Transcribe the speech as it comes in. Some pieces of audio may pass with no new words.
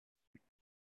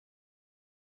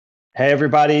Hey,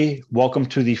 everybody. Welcome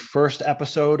to the first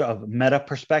episode of Meta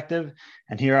Perspective.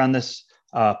 And here on this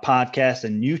podcast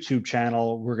and YouTube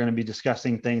channel, we're going to be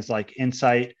discussing things like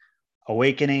insight,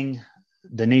 awakening,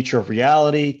 the nature of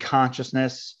reality,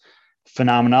 consciousness,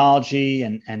 phenomenology,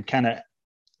 and kind of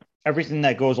everything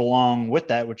that goes along with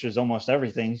that, which is almost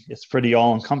everything. It's pretty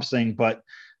all encompassing, but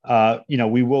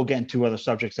we will get into other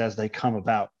subjects as they come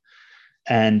about.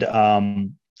 And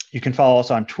you can follow us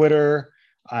on Twitter.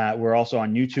 We're also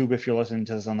on YouTube if you're listening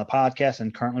to this on the podcast,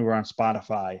 and currently we're on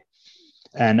Spotify.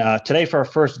 And today, for our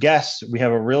first guest, we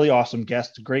have a really awesome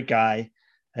guest, a great guy.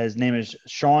 His name is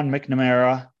Sean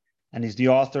McNamara, and he's the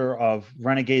author of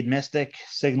Renegade Mystic,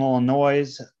 Signal and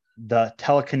Noise, the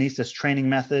Telekinesis Training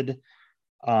Method.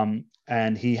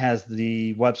 And he has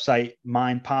the website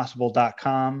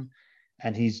mindpossible.com.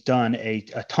 And he's done a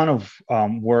ton of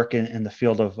work in the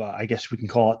field of, I guess we can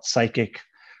call it psychic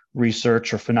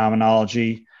research or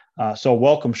phenomenology. So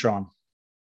welcome, Sean.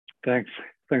 Thanks,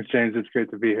 James. It's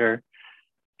great to be here.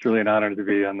 It's really an honor to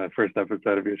be on the first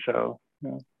episode of your show.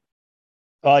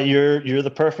 Yeah. You're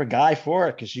the perfect guy for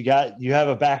it because you have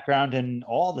a background in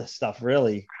all this stuff,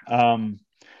 really.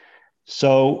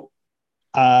 So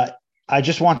I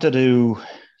just wanted to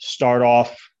start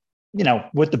off,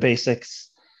 with the basics.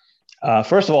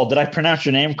 First of all, did I pronounce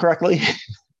your name correctly?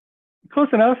 Close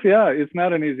enough. Yeah, it's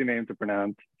not an easy name to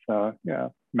pronounce. So yeah,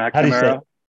 McNamara. How do you say it?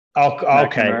 Oh,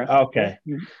 okay. McNamara. Okay.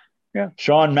 Yeah.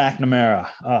 Sean McNamara.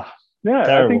 Oh, yeah,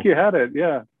 terrible. I think you had it.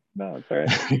 Yeah. No, it's all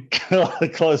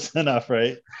right. Close enough,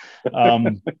 right?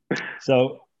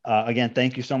 So again,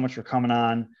 thank you so much for coming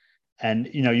on. And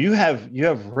you have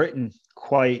written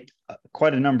quite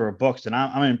a number of books, and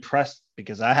I'm impressed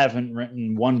because I haven't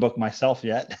written one book myself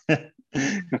yet.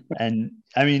 And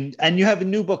you have a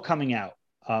new book coming out.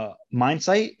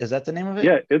 Mindsight, is that the name of it?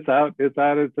 Yeah, it's out.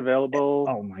 It's available.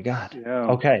 Oh my God. Yeah.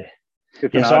 Okay.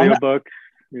 It's an audiobook.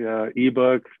 Yeah,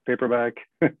 ebook, paperback.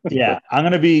 Yeah, I'm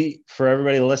going to be, for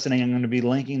everybody listening, I'm going to be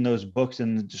linking those books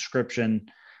in the description.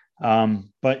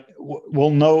 But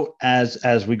we'll note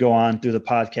as we go on through the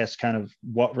podcast kind of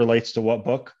what relates to what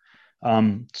book.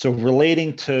 So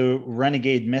relating to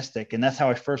Renegade Mystic, and that's how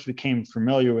I first became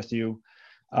familiar with you.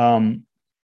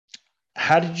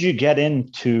 How did you get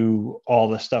into all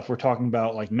this stuff? We're talking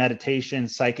about like meditation,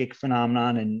 psychic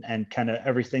phenomenon, and kind of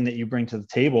everything that you bring to the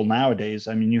table nowadays.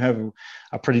 I mean, you have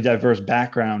a pretty diverse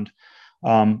background.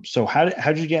 So how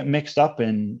did you get mixed up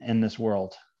in this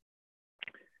world?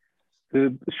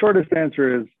 The shortest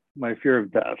answer is my fear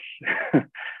of death.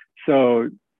 So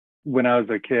when I was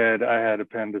a kid, I had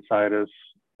appendicitis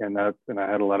and I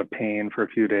had a lot of pain for a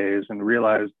few days and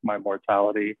realized my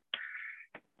mortality.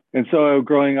 And so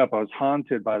growing up, I was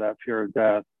haunted by that fear of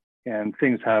death, and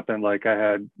things happened. Like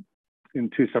in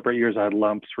 2 separate years, I had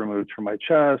lumps removed from my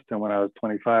chest. And when I was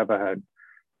 25, I had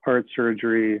heart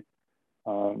surgery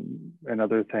and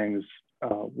other things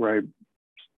where I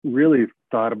really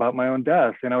thought about my own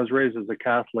death. And I was raised as a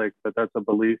Catholic, but that's a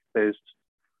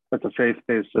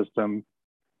faith-based system.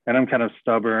 And I'm kind of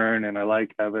stubborn, and I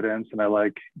like evidence, and I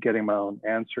like getting my own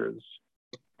answers.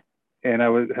 And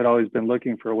I had always been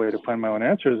looking for a way to find my own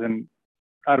answers. And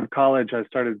out of college, I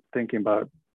started thinking about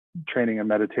training in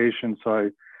meditation. So I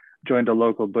joined a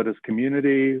local Buddhist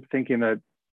community, thinking that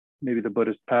maybe the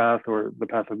Buddhist path or the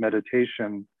path of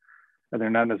meditation, and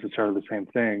they're not necessarily the same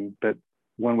thing, but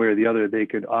one way or the other, they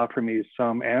could offer me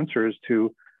some answers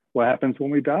to what happens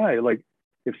when we die. Like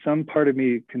if some part of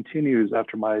me continues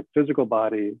after my physical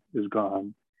body is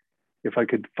gone, if I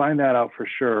could find that out for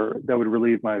sure, that would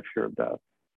relieve my fear of death.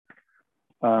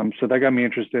 So that got me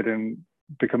interested in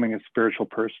becoming a spiritual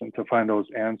person to find those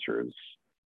answers.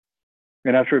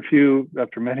 And after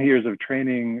many years of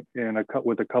training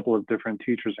with a couple of different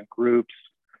teachers and groups,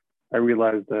 I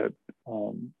realized that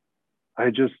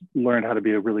I just learned how to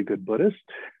be a really good Buddhist.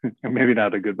 Maybe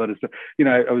not a good Buddhist, but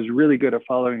I was really good at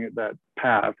following that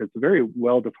path. It's a very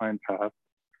well-defined path.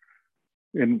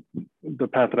 And the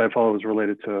path that I follow is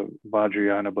related to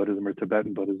Vajrayana Buddhism or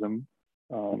Tibetan Buddhism.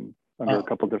 Under a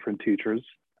couple different teachers.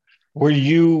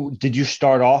 Did you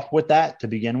start off with that to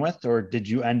begin with, or did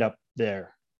you end up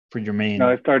there for your main? No,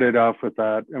 I started off with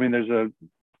that. I mean, there's a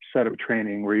set of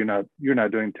training where you're not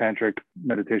doing tantric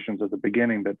meditations at the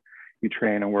beginning, but you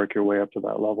train and work your way up to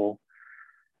that level.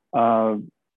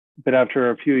 But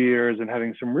after a few years and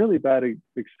having some really bad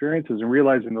experiences and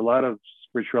realizing a lot of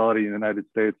spirituality in the United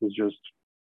States is just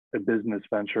a business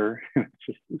venture, it's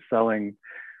just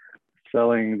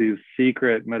selling these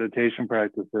secret meditation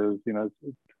practices,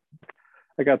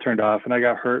 I got turned off and I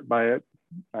got hurt by it,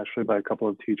 actually by a couple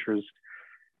of teachers.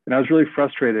 And I was really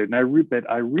frustrated. And I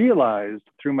realized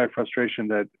through my frustration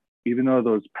that even though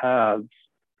those paths,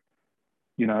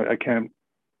 I'm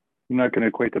not going to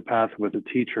equate the path with the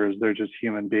teachers. They're just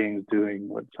human beings doing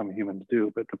what some humans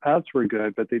do. But the paths were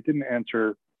good, but they didn't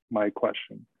answer my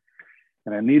question.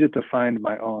 And I needed to find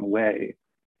my own way.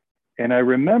 And I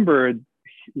remembered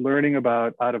learning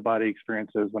about out-of-body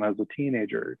experiences when I was a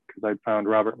teenager, because I found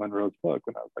Robert Monroe's book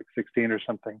when I was like 16 or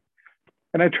something.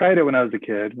 And I tried it when I was a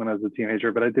kid, when I was a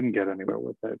teenager, but I didn't get anywhere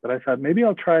with it. But I thought, maybe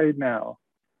I'll try it now.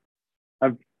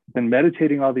 I've been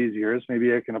meditating all these years.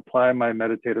 Maybe I can apply my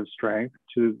meditative strength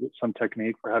to some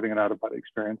technique for having an out-of-body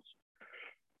experience.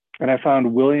 And I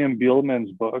found William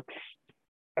Buhlman's books,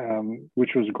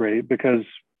 which was great, because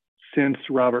since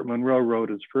Robert Monroe wrote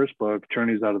his first book,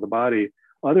 Journeys Out of the Body,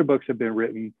 other books have been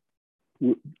written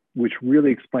which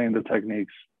really explained the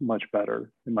techniques much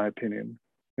better, in my opinion,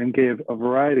 and gave a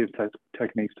variety of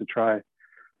techniques to try.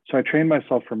 So I trained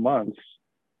myself for months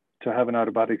to have an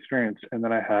out-of-body experience. And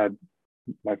then I had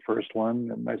my first one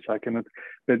and my second,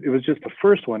 but it was just the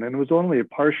first one. And it was only a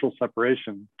partial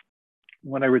separation.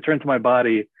 When I returned to my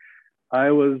body,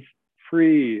 I was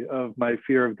free of my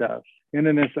fear of death. And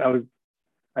in this,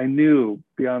 I knew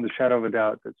beyond the shadow of a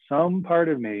doubt that some part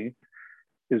of me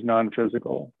is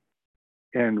non-physical.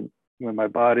 And when my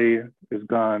body is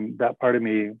gone, that part of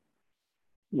me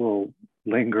will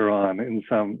linger on in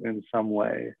some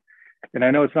way. And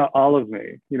I know it's not all of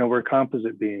me. We're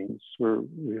composite beings.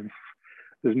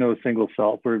 There's no single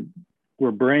self.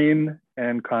 We're brain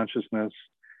and consciousness.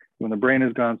 When the brain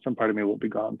is gone, some part of me will be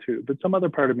gone too, but some other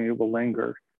part of me will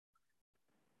linger.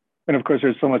 And of course,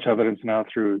 there's so much evidence now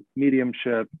through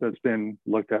mediumship that's been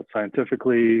looked at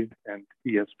scientifically, and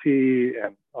ESP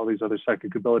and all these other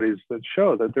psychic abilities that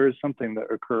show that there is something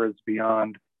that occurs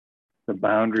beyond the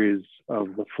boundaries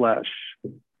of the flesh.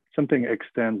 Something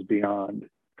extends beyond,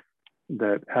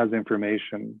 that has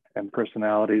information and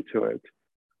personality to it.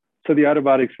 So the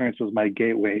out-of-body experience was my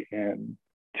gateway in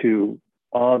to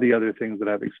all the other things that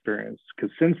I've experienced.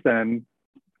 Because since then,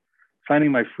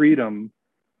 finding my freedom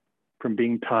from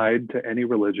being tied to any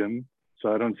religion.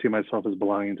 So I don't see myself as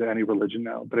belonging to any religion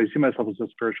now, but I see myself as a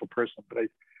spiritual person. But I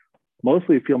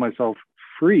mostly feel myself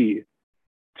free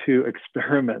to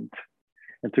experiment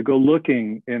and to go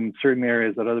looking in certain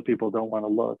areas that other people don't want to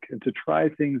look, and to try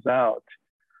things out.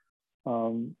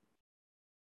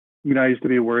 I used to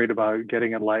be worried about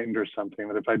getting enlightened or something,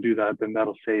 that if I do that, then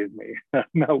that'll save me. I'm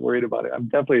not worried about it. I'm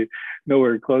definitely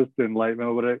nowhere close to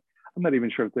enlightenment, but I'm not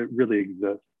even sure if it really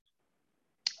exists.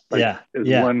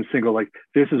 One single,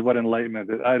 this is what enlightenment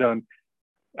is. I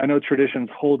know traditions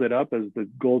hold it up as the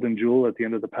golden jewel at the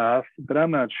end of the path, but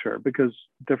I'm not sure, because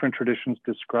different traditions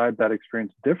describe that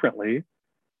experience differently,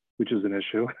 which is an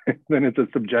issue. Then it's a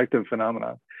subjective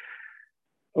phenomenon.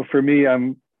 For me,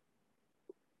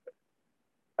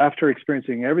 after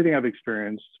experiencing everything I've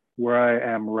experienced, where I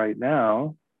am right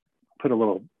now, put a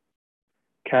little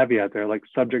caveat there, like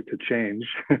subject to change.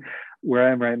 Where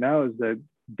I am right now is that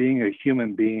being a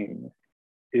human being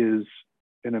is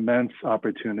an immense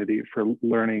opportunity for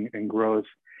learning and growth.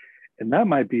 And that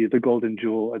might be the golden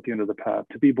jewel at the end of the path,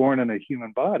 to be born in a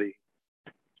human body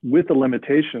with the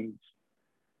limitations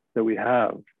that we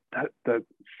have. That's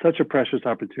such a precious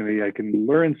opportunity. I can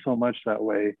learn so much that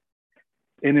way.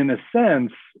 And in a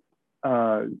sense,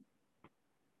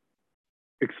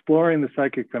 exploring the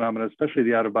psychic phenomena, especially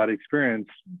the out-of-body experience,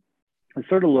 it's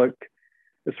sort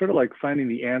of like finding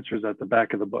the answers at the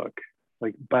back of the book.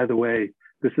 Like, by the way,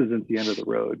 this isn't the end of the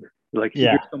road.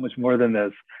 There's so much more than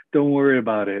this. Don't worry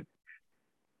about it.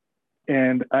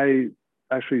 And I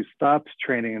actually stopped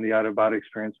training in the out-of-body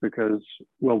experience because,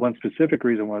 one specific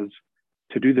reason was,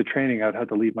 to do the training, I'd have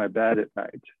to leave my bed at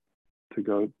night to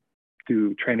go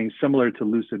do training similar to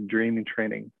lucid dreaming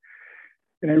training.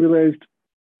 And I realized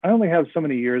I only have so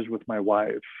many years with my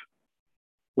wife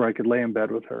where I could lay in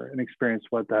bed with her and experience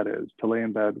what that is, to lay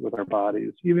in bed with our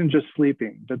bodies, even just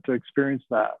sleeping, but to experience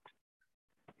that.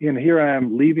 And here I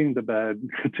am leaving the bed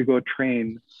to go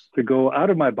train, to go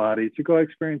out of my body, to go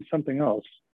experience something else.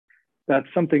 That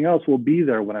something else will be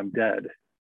there when I'm dead.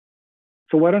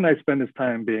 So why don't I spend this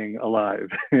time being alive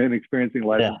and experiencing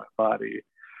life in my body?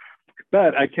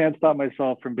 But I can't stop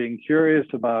myself from being curious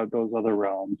about those other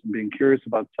realms, and being curious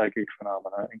about psychic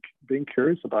phenomena, and being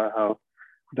curious about how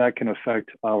that can affect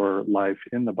our life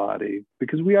in the body,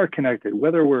 because we are connected,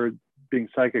 whether we're being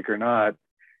psychic or not.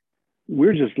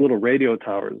 We're just little radio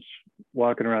towers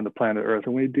walking around the planet Earth,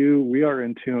 and we are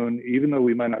in tune, even though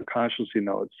we might not consciously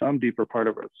know it. Some deeper part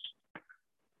of us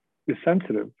is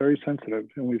sensitive, very sensitive,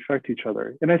 and we affect each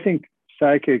other. And I think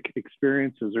psychic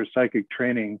experiences or psychic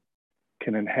training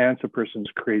can enhance a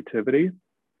person's creativity,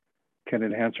 can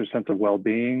enhance their sense of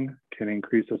well-being, can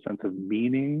increase a sense of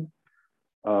meaning,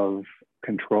 of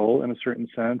control in a certain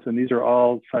sense. And these are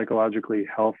all psychologically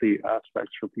healthy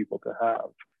aspects for people to have.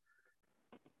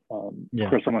 Of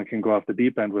course, someone can go off the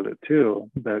deep end with it too,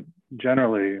 but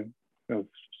generally, if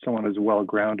someone is well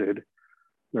grounded,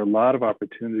 there are a lot of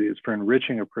opportunities for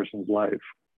enriching a person's life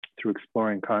through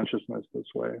exploring consciousness this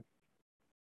way.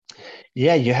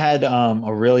 Yeah, you had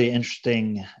a really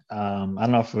interesting, I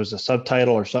don't know if it was a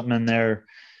subtitle or something in there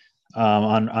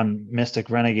on Mystic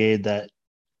Renegade that,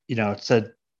 it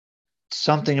said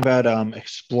something about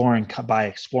exploring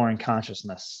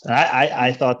consciousness. And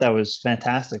I thought that was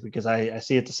fantastic because I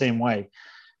see it the same way.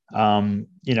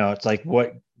 It's like,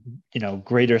 what,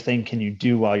 greater thing can you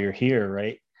do while you're here,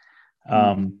 right?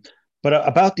 But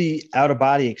about the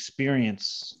out-of-body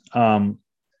experience,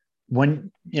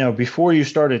 when, before you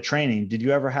started training, did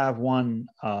you ever have one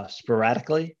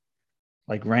sporadically,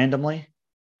 like randomly?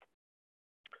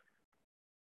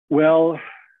 Well,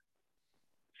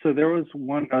 so there was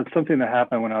something that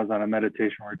happened when I was on a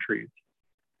meditation retreat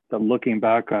that, looking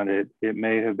back on it, it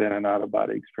may have been an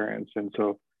out-of-body experience. And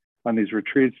so on these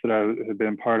retreats that I had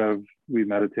been part of, we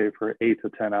meditate for 8 to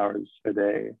 10 hours a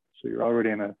day. So you're already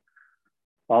in an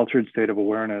altered state of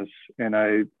awareness. And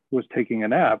I was taking a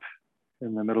nap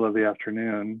in the middle of the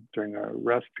afternoon during a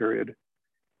rest period.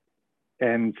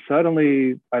 And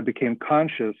suddenly I became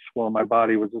conscious while my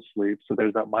body was asleep. So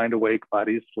there's that mind awake,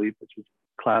 body asleep, which is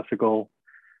classical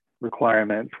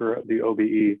requirement for the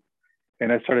OBE.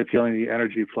 And I started feeling the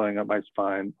energy flowing up my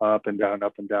spine, up and down,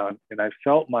 up and down. And I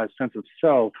felt my sense of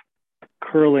self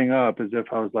curling up as if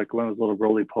I was like one of those little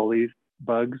roly-poly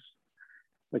bugs.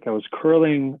 Like I was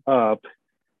curling up,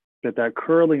 but that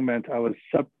curling meant I was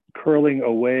curling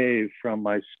away from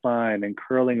my spine and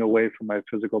curling away from my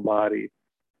physical body.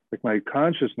 Like my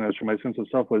consciousness or my sense of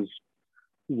self was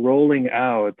rolling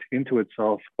out into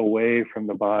itself away from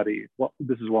the body. Well,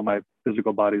 this is while my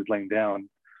physical body is laying down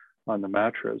on the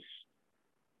mattress.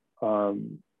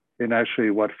 And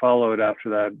actually what followed after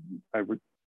that,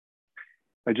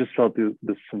 I just felt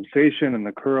the sensation and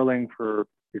the curling for,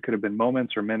 it could have been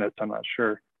moments or minutes, I'm not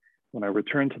sure. When I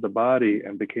returned to the body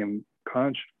and became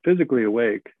physically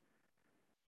awake,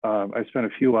 I spent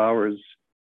a few hours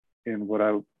in what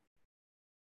I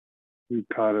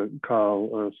would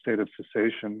call a state of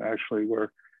cessation, actually,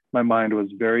 where my mind was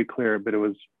very clear, but it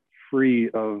was free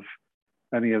of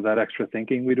any of that extra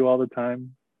thinking we do all the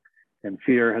time, and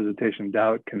fear, hesitation,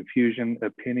 doubt, confusion,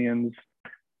 opinions.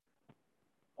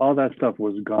 All that stuff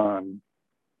was gone.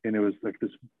 And it was like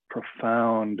this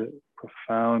profound,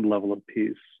 profound level of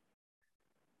peace.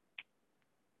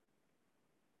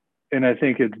 And I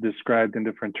think it's described in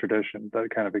different traditions, that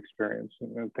kind of experience.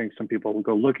 And I think some people will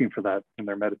go looking for that in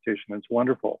their meditation. It's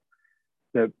wonderful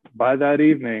that by that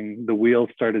evening, the wheels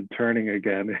started turning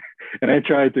again. And I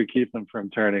tried to keep them from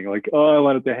turning. Like, I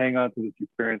wanted to hang on to this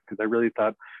experience because I really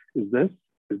thought, is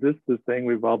this the thing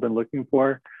we've all been looking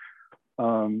for?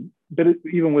 But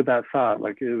even with that thought,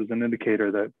 like it was an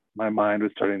indicator that my mind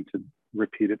was starting to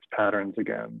repeat its patterns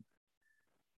again.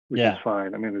 Which is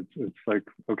fine. I mean, it's like,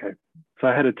 okay. So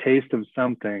I had a taste of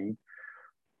something,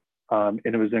 and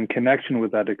it was in connection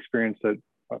with that experience that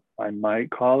I might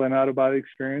call an out-of-body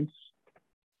experience.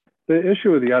 The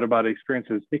issue with the out-of-body experience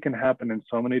is it can happen in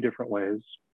so many different ways.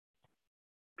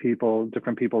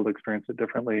 Different people experience it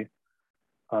differently,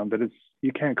 but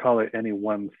you can't call it any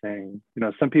one thing.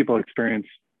 Some people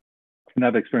and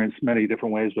I've experienced many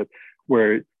different ways, but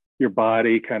where your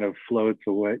body kind of floats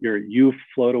away, you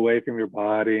float away from your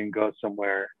body and go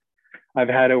somewhere. I've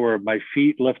had it where my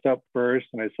feet lift up first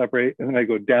and I separate and then I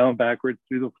go down backwards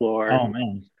through the floor. Oh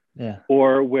man, yeah.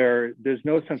 Or where there's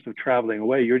no sense of traveling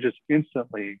away. You're just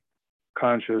instantly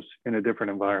conscious in a different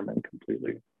environment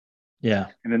completely. Yeah.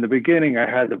 And in the beginning, I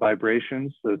had the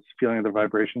vibrations, the feeling of the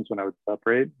vibrations when I would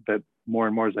separate, but more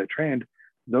and more as I trained,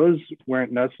 those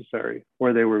weren't necessary,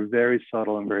 or they were very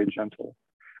subtle and very gentle.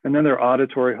 And then there are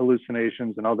auditory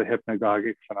hallucinations and all the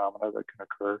hypnagogic phenomena that can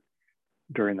occur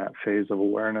during that phase of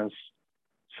awareness.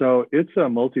 So it's a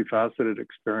multifaceted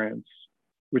experience,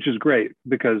 which is great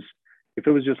because if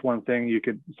it was just one thing,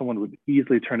 someone would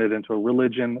easily turn it into a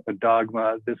religion, a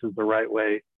dogma. This is the right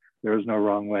way. There is no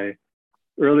wrong way.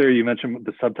 Earlier, you mentioned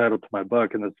the subtitle to my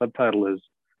book, and the subtitle is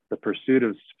The Pursuit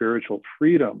of Spiritual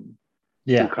Freedom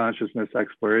through Consciousness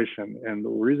Exploration. And the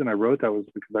reason I wrote that was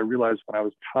because I realized when I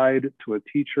was tied to a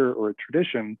teacher or a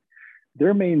tradition,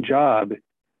 their main job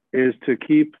is to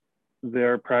keep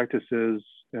their practices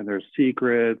and their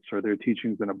secrets or their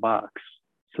teachings in a box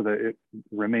so that it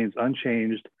remains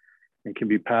unchanged and can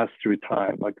be passed through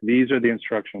time. Like, these are the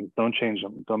instructions, don't change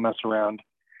them, don't mess around.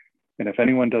 And if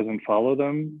anyone doesn't follow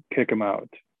them, kick them out.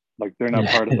 Like, they're not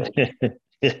part of this.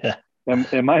 Yeah.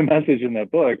 And my message in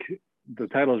that book, the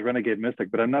title is Renegade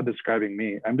Mystic, but I'm not describing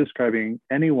me. I'm describing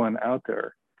anyone out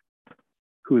there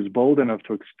who is bold enough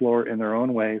to explore in their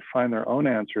own way, find their own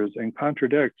answers, and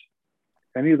contradict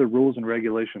any of the rules and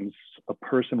regulations a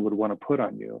person would want to put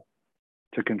on you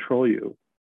to control you.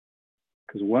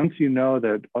 Because once you know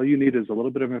that all you need is a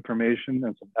little bit of information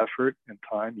and some effort and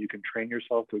time, you can train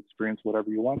yourself to experience whatever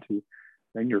you want to,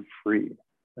 then you're free.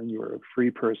 Then you're a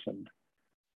free person,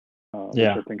 which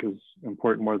I think is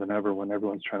important more than ever when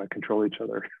everyone's trying to control each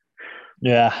other.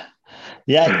 Yeah.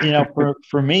 Yeah.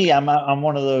 For me, I'm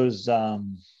one of those, I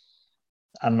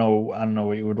don't know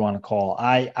what you would want to call.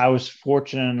 I was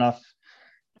fortunate enough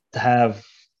to have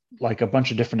like a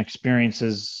bunch of different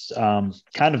experiences,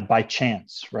 kind of by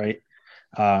chance, right?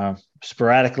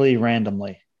 Sporadically,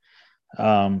 randomly.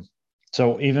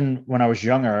 So even when I was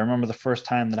younger, I remember the first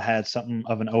time that I had something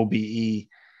of an OBE.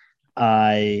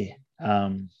 It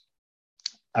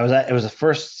was the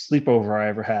first sleepover I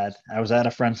ever had. I was at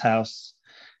a friend's house,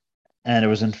 and it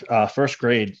was in first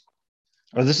grade.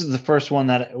 Or this is the first one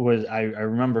that I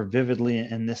remember vividly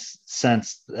in this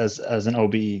sense as an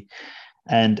OBE.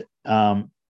 And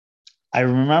I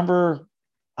remember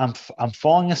I'm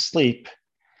falling asleep,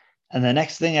 and the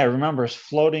next thing I remember is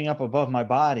floating up above my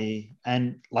body,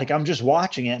 and like I'm just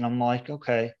watching it, and I'm like,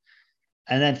 okay.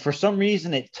 And then for some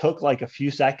reason, it took like a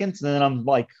few seconds, and then I'm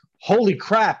like, holy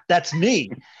crap, that's me.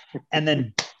 And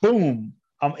then boom,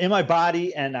 I'm in my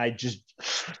body, and I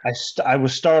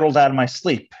was startled out of my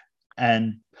sleep.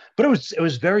 But it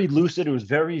was very lucid, it was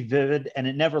very vivid, and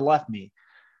it never left me.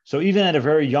 So even at a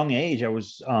very young age, I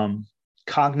was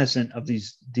cognizant of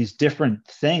these different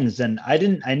things, and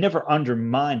I never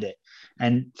undermined it.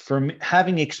 And from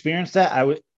having experienced that,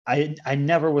 I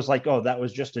never was like, oh, that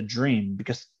was just a dream,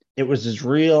 because it was as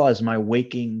real as my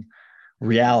waking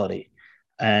reality.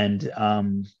 And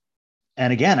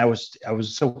again, I was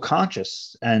so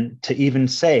conscious, and to even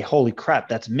say, holy crap,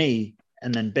 that's me,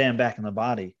 and then bam, back in the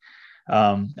body.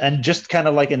 And just kind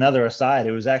of like another aside,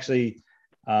 it was actually,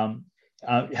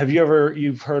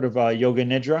 you've heard of Yoga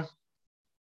Nidra?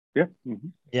 Yeah. Mm-hmm.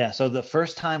 Yeah. So the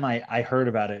first time I heard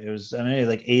about it, it was maybe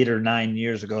like 8 or 9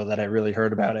 years ago that I really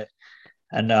heard about it.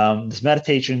 And this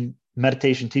meditation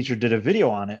teacher did a video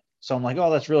on it. So I'm like, oh,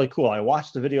 that's really cool. I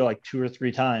watched the video like 2 or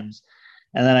 3 times,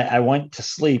 and then I went to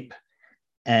sleep,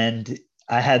 and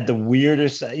I had the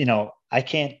weirdest, I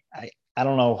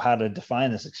don't know how to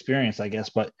define this experience, I guess,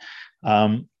 but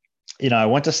I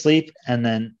went to sleep, and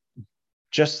then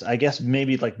just, I guess,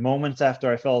 maybe like moments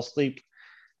after I fell asleep,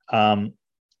 um,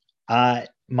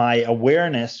 my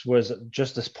awareness was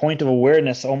just this point of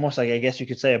awareness, almost like, I guess you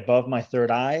could say, above my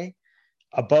third eye,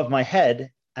 above my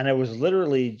head, and I was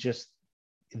literally just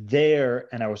there,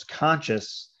 and I was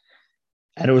conscious,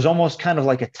 and it was almost kind of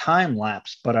like a time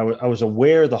lapse, but I was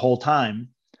aware the whole time,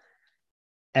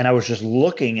 and I was just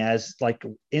looking as like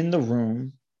in the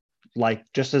room, like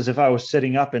just as if I was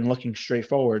sitting up and looking straight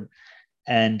forward,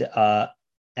 and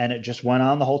it just went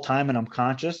on the whole time, and I'm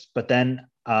conscious, but then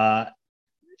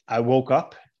I woke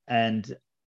up, and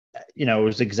it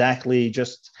was exactly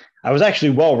just, I was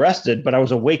actually well rested, but I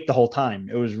was awake the whole time.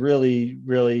 It was really,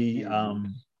 really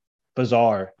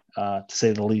bizarre, to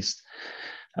say the least.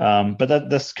 But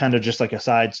that's kind of just like a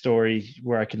side story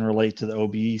where I can relate to the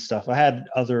OBE stuff. I had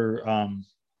other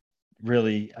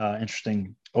really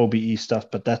interesting OBE stuff,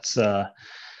 but that's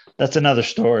another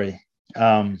story.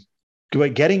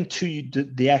 But getting to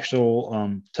the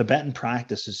actual Tibetan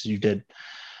practices you did.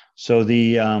 So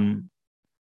did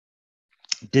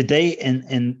they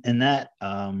in that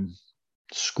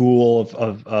school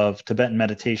of Tibetan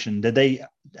meditation, did they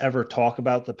ever talk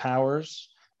about the powers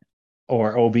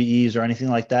or OBEs or anything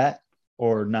like that,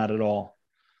 or not at all?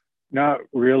 Not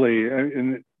really.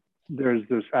 And there's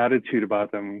this attitude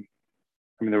about them.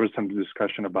 I mean, there was some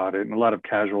discussion about it, and a lot of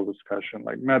casual discussion,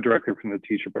 like not directly from the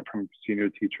teacher, but from senior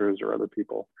teachers or other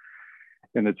people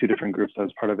in the two different groups I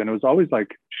was part of. And it was always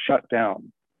like, shut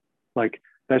down. Like,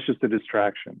 that's just a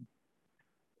distraction,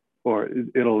 or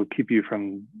it'll keep you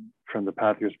from the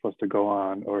path you're supposed to go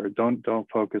on, or don't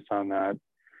focus on that,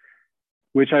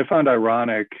 which I found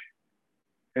ironic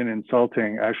and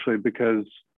insulting, actually, because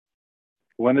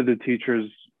one of the teachers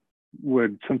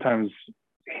would sometimes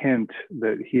hint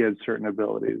that he had certain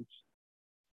abilities,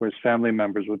 where his family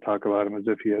members would talk about him as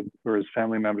if his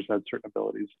family members had certain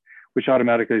abilities, which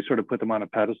automatically sort of put them on a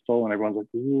pedestal, and everyone's like,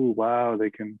 ooh, wow, they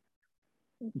can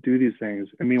do these things.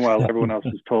 And meanwhile, everyone else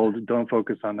is told, don't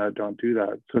focus on that, don't do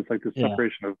that. So it's like this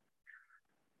separation of,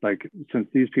 like, since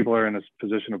these people are in a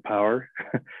position of power,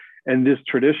 and these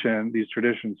traditions,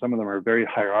 some of them are very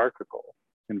hierarchical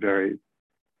and very,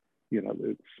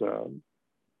 it's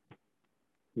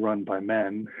run by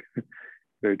men,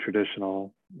 very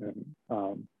traditional. And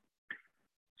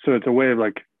so it's a way of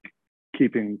like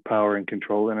keeping power and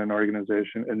control in an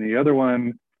organization. And the other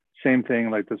one, same thing,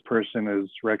 like this person is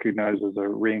recognized as a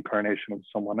reincarnation of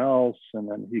someone else, and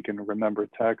then he can remember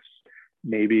texts,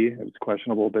 maybe, it's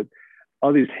questionable, but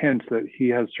all these hints that he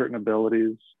has certain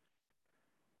abilities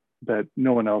that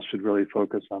no one else should really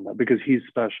focus on that because he's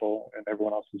special and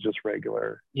everyone else is just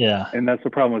regular. Yeah. And that's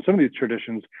the problem with some of these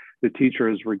traditions. The teacher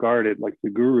is regarded like the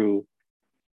guru.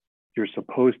 You're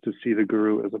supposed to see the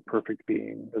guru as a perfect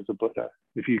being, as a Buddha.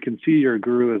 If you can see your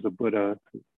guru as a Buddha,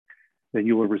 then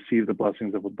you will receive the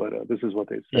blessings of a Buddha. This is what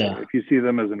they say. Yeah. If you see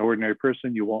them as an ordinary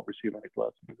person, you won't receive any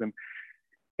blessings.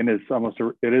 And it's almost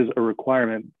it is a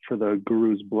requirement for the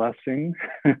guru's blessing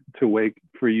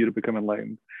for you to become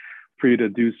enlightened, for you to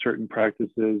do certain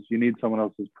practices. You need someone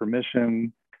else's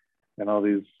permission and all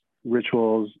these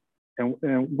rituals. And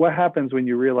what happens when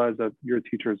you realize that your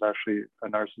teacher is actually a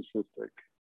narcissistic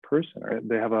person, right?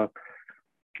 They have a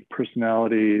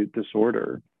personality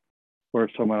disorder, or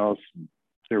if someone else,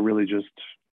 they're really just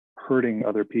hurting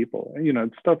other people. And,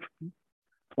 it's stuff.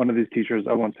 One of these teachers,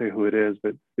 I won't say who it is,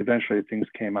 but eventually things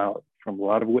came out from a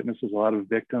lot of witnesses, a lot of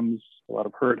victims, a lot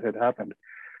of hurt had happened.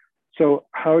 So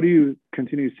how do you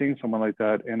continue seeing someone like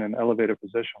that in an elevated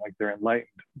position, like they're enlightened,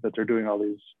 that they're doing all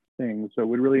these things? So it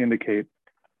would really indicate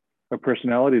a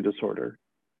personality disorder,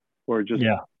 or just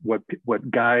what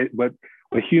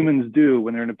humans do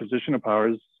when they're in a position of power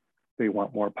is they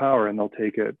want more power, and they'll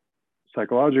take it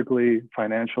psychologically,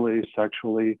 financially,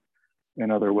 sexually,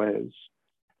 in other ways.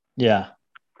 Yeah.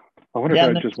 I wonder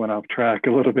if I just went off track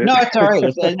a little bit. No, it's all right.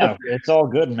 It's all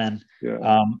good, man.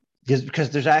 Yeah. Because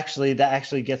that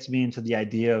actually gets me into the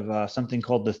idea of something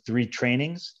called the 3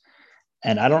 trainings,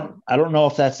 and I don't know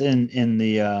if that's in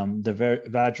the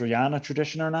Vajrayana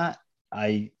tradition or not.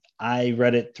 I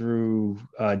read it through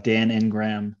Dan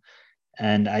Ingram,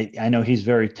 and I know he's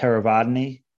very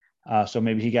Theravada-y, so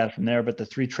maybe he got it from there. But the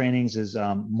 3 trainings is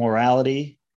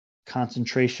morality,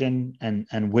 concentration,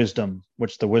 and wisdom,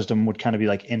 which the wisdom would kind of be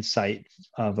like insight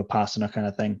of Vipassana kind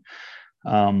of thing,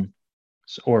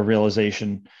 or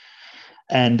realization.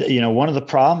 And one of the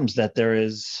problems that there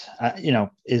is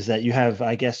is that you have,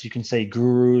 I guess you can say,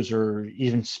 gurus or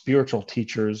even spiritual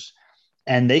teachers,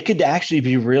 and they could actually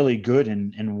be really good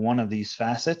in one of these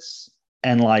facets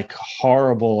and like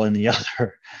horrible in the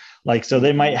other. Like, so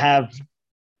they might have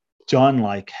done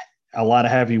like a lot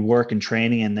of heavy work and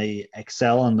training and they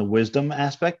excel in the wisdom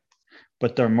aspect,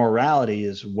 but their morality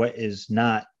is what is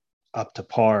not up to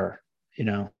par,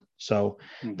 So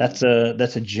that's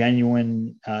a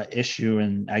genuine issue.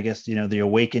 And I guess, the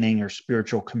awakening or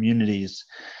spiritual communities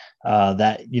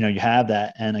that, you have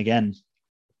that. And again,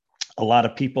 a lot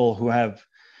of people who have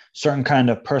certain kind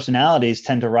of personalities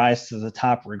tend to rise to the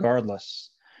top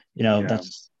regardless.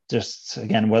 That's just,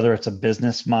 again, whether it's a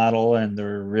business model and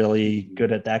they're really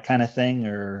good at that kind of thing,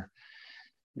 or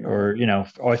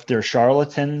if they're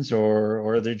charlatans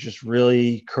or they're just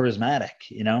really charismatic,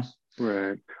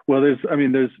 Right. Well, there's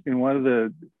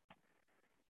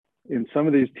in some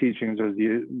of these teachings,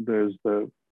 there's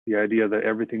the idea that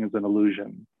everything is an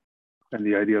illusion, and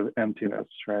the idea of emptiness,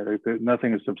 right? Like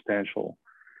nothing is substantial.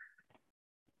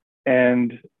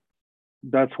 And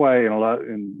that's why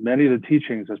in many of the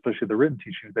teachings, especially the written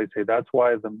teachings, they say that's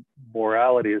why the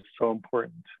morality is so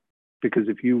important. Because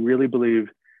if you really believe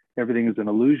everything is an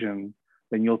illusion,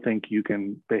 then you'll think you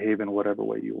can behave in whatever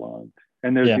way you want.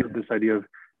 And there's this idea of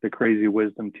the crazy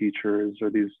wisdom teachers, or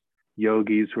these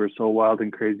yogis who are so wild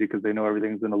and crazy because they know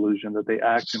everything's an illusion, that they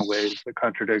act in ways that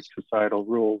contradict societal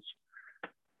rules.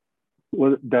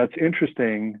 Well, that's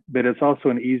interesting, but it's also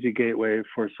an easy gateway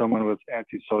for someone with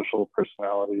antisocial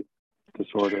personality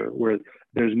disorder, where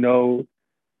there's no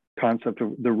concept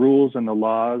of the rules and the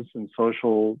laws and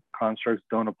social constructs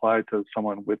don't apply to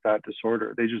someone with that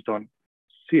disorder. They just don't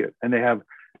see it, and they have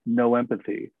no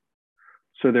empathy.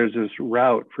 So there's this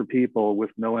route for people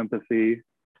with no empathy,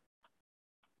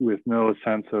 with no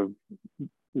sense of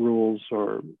rules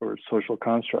or social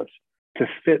constructs, to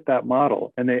fit that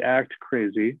model. And they act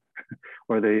crazy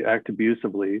or they act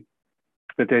abusively,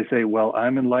 but they say, well,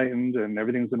 I'm enlightened and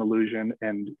everything's an illusion,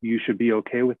 and you should be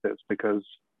okay with this because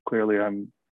clearly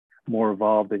I'm more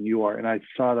evolved than you are. And I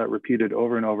saw that repeated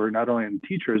over and over, not only in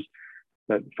teachers,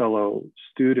 but fellow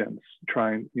students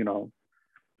trying,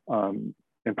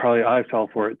 and probably I fell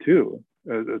for it too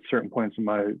at certain points in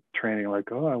my training,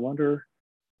 like, oh, I wonder,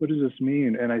 what does this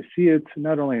mean? And I see it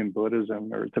not only in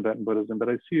Buddhism or Tibetan Buddhism, but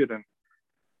I see it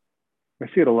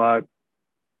a lot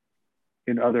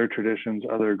in other traditions,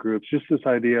 other groups. Just this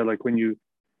idea, like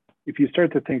if you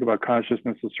start to think about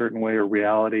consciousness a certain way or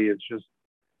reality, it's just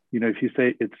if you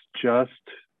say it's just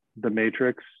the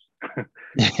Matrix,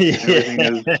 everything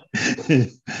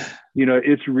is, Yeah.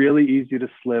 it's really easy to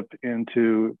slip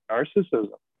into narcissism.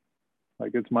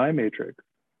 Like, it's my Matrix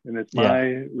and it's Yeah. my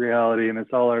reality and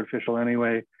it's all artificial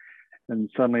anyway. And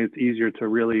suddenly it's easier to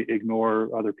really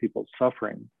ignore other people's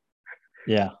suffering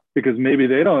Yeah. because maybe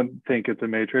they don't think it's a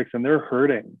Matrix and they're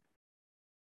hurting.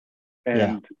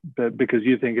 Yeah. And because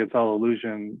you think it's all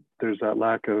illusion, there's that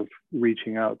lack of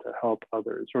reaching out to help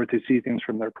others or to see things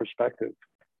from their perspective.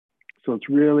 So it's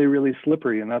really, really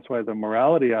slippery. And that's why the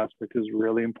morality aspect is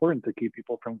really important to keep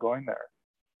people from going there.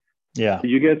 Yeah.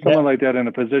 You get someone like that in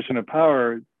a position of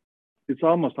power, it's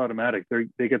almost automatic.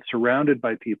 They get surrounded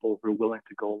by people who are willing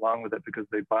to go along with it because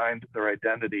they bind their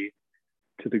identity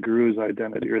to the guru's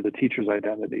identity or the teacher's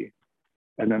identity,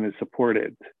 and then they support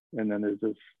it. And then there's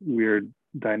this weird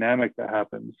dynamic that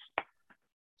happens.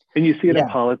 And you see it in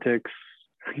politics,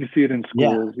 you see it in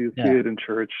schools, you see it in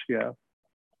church. Yeah.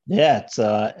 Yeah. It's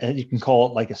you can call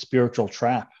it like a spiritual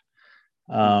trap.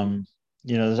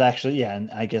 There's actually,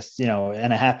 and I guess,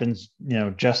 and it happens,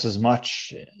 just as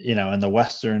much, in the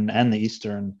Western and the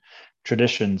Eastern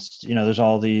traditions. There's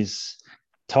all these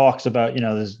talks about,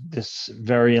 there's this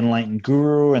very enlightened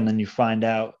guru, and then you find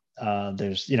out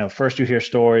there's, first you hear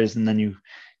stories, and then you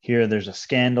hear there's a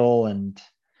scandal, and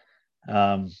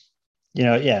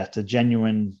it's a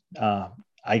genuine,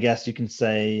 I guess you can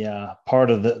say, part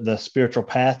of the spiritual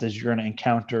path is you're going to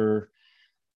encounter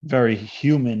very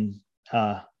human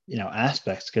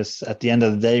aspects, because at the end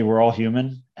of the day we're all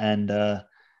human, and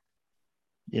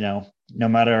no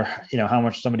matter how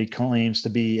much somebody claims to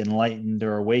be enlightened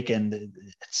or awakened, it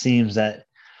seems that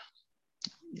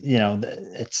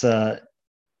it's the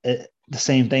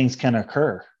same things can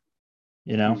occur.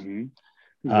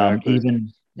 Exactly.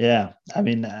 Even I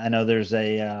mean, I know there's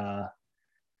a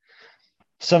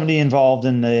somebody involved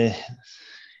in the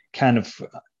kind of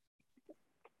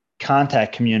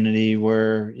contact community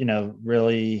where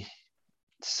really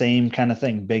same kind of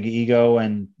thing, big ego,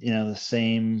 and the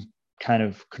same kind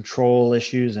of control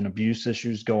issues and abuse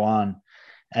issues go on.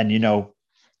 And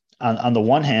on the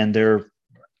one hand, they're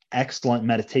excellent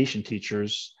meditation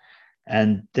teachers,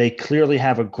 and they clearly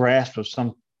have a grasp of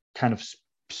some kind of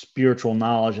spiritual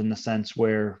knowledge, in the sense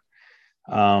where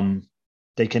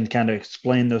they can kind of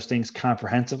explain those things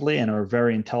comprehensively and are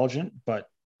very intelligent, but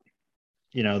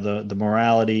the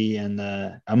morality and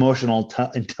the emotional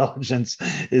intelligence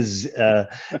is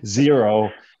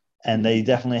zero, and they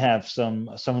definitely have some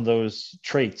of those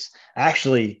traits.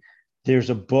 Actually, there's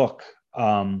a book,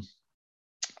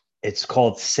 it's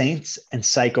called Saints and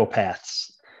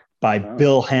Psychopaths by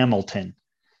Bill Hamilton,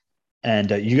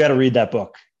 and you got to read that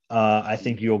book. I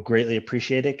think you'll greatly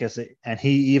appreciate it, and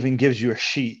he even gives you a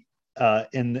sheet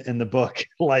in the book,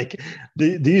 like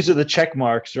these are the check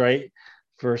marks, right,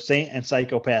 for saint and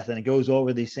psychopath, and it goes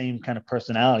over these same kind of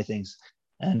personality things.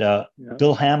 And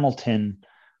Bill Hamilton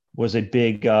was a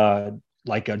big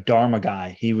like a Dharma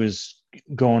guy. He was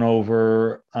going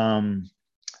over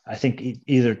I think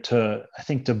either to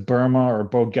Burma or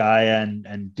Bodh Gaya,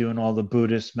 and doing all the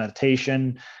Buddhist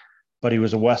meditation, but he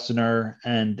was a Westerner,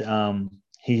 and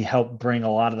he helped bring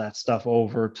a lot of that stuff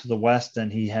over to the West.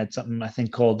 And he had something I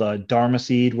think called Dharma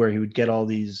Seed, where he would get all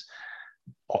these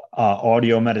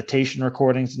audio meditation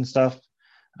recordings and stuff.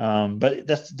 But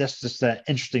that's just an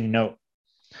interesting note.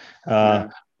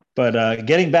 But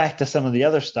getting back to some of the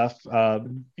other stuff,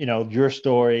 your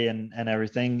story and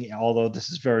everything, although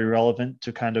this is very relevant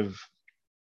to kind of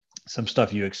some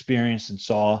stuff you experienced and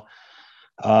saw.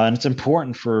 And it's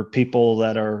important for people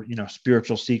that are,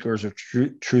 spiritual seekers or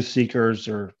truth seekers,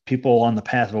 or people on the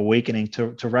path of awakening,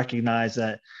 to recognize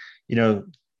that,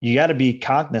 you got to be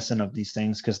cognizant of these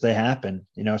things, because they happen.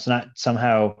 It's not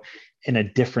somehow in a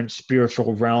different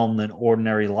spiritual realm than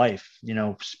ordinary life.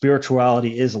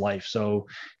 Spirituality is life. So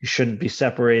you shouldn't be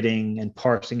separating and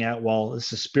parsing out, well,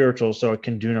 this is spiritual, so it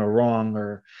can do no wrong,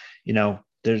 or,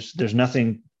 there's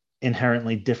nothing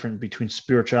inherently different between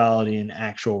spirituality and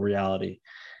actual reality.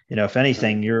 If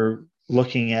anything, you're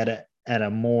looking at it at a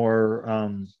more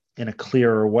in a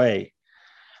clearer way.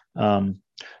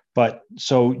 But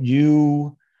so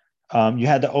you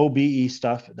had the OBE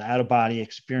stuff, the out of body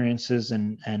experiences,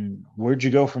 and where'd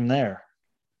you go from there?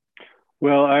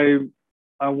 Well,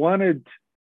 I wanted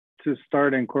to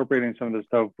start incorporating some of the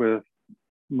stuff with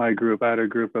my group. I had a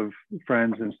group of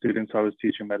friends and students I was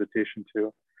teaching meditation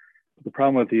to. The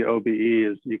problem with the OBE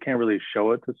is you can't really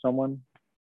show it to someone.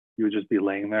 You would just be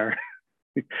laying there,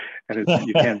 and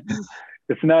you can't.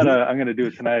 It's not I'm going to do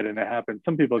it tonight and it happens.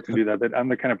 Some people can do that, but I'm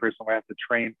the kind of person where I have to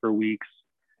train for weeks,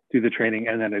 do the training,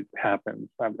 and then it happens.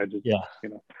 I just, Yeah.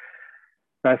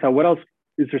 But I thought, what else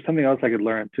is there something else I could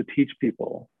learn to teach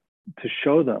people, to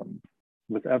show them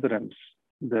with evidence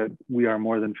that we are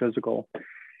more than physical?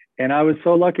 And I was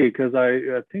so lucky because I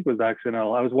think it was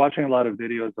accidental. I was watching a lot of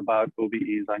videos about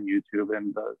OBEs on YouTube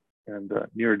and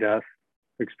near-death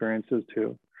experiences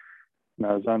too. And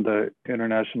I was on the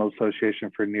International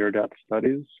Association for Near-Death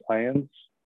Studies, IANS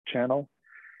channel.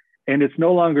 And it's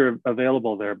no longer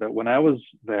available there. But when I was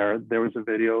there was a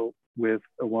video with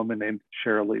a woman named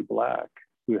Shirley Black,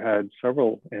 who had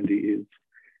several NDEs.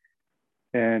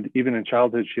 And even in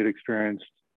childhood, she had experienced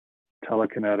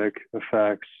telekinetic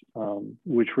effects,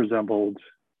 which resembled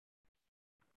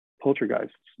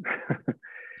poltergeists.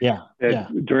 Yeah.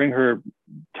 During her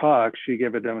talk, she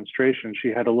gave a demonstration. She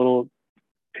had a little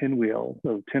pinwheel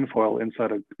of tinfoil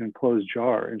inside an enclosed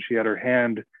jar, and she had her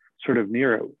hand sort of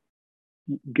near it,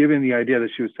 giving the idea that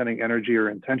she was sending energy or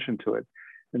intention to it,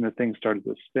 and the thing started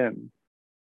to spin.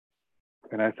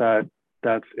 And I thought,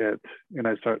 that's it. And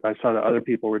I saw that other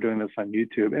people were doing this on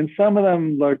YouTube, and some of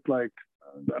them looked like,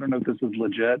 I don't know if this is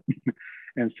legit,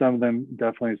 and some of them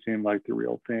definitely seemed like the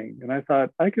real thing. And I thought,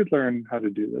 I could learn how to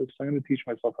do this. I'm going to teach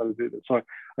myself how to do this. So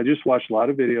I just watched a lot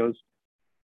of videos,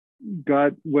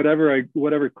 got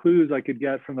whatever clues I could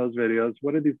get from those videos.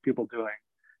 What are these people doing?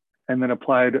 And then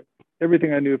applied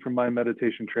everything I knew from my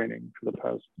meditation training for the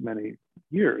past many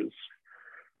years.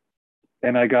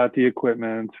 And I got the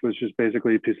equipment, which is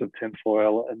basically a piece of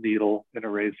tinfoil, a needle, an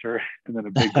eraser, and then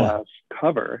a big glass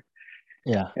cover.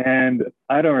 Yeah. And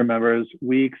I don't remember, it was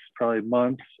weeks, probably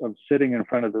months of sitting in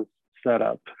front of this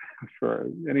setup for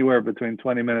anywhere between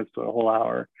 20 minutes to a whole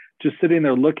hour, just sitting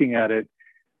there looking at it,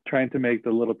 trying to make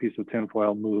the little piece of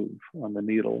tinfoil move on the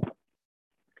needle.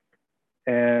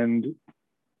 And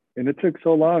it took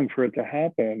so long for it to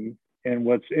happen. And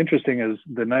what's interesting is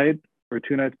the night or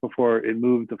 2 nights before it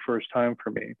moved the first time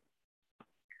for me,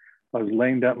 I was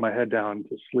laying down, my head down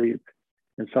to sleep.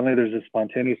 And suddenly there's a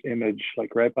spontaneous image,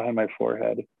 like right behind my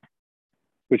forehead,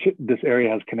 which this area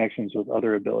has connections with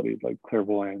other abilities like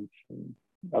clairvoyance and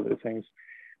other things.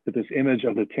 But this image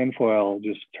of the tinfoil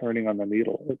just turning on the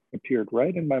needle, it appeared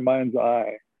right in my mind's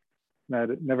eye. And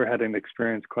I'd never had an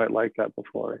experience quite like that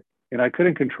before. And I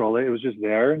couldn't control it. It was just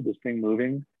there, this thing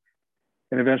moving.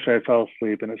 And eventually I fell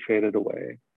asleep and it faded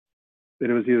away. But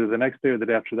it was either the next day or the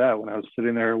day after that when I was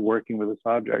sitting there working with this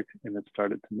object and it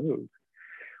started to move,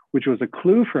 which was a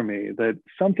clue for me that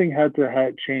something had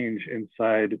to change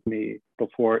inside me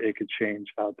before it could change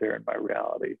out there in my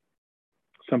reality.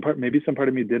 Maybe some part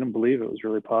of me didn't believe it was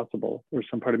really possible, or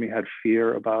some part of me had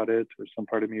fear about it, or some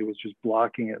part of me was just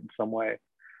blocking it in some way.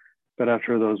 But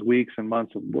after those weeks and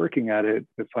months of working at it,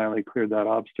 it finally cleared that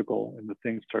obstacle and the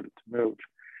thing started to move.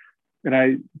 And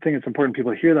I think it's important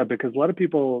people hear that, because a lot of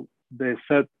people, they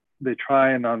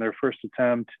try, and on their first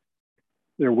attempt,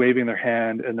 they're waving their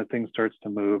hand and the thing starts to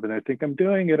move. And they think, I'm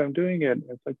doing it.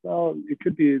 It's like, well, it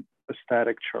could be a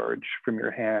static charge from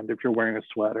your hand if you're wearing a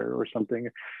sweater or something.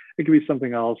 It could be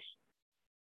something else.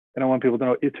 And I want people to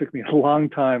know it took me a long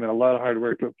time and a lot of hard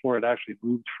work before it actually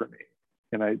moved for me.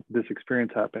 And this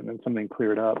experience happened and something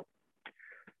cleared up.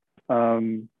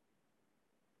 And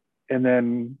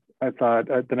then I thought,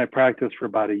 then I practiced for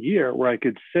about a year where I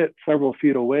could sit several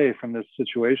feet away from this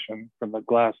situation, from the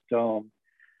glass dome,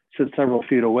 sit several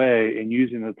feet away, and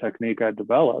using the technique I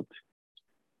developed,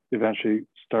 eventually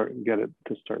get it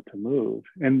to start to move.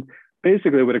 And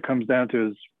basically what it comes down to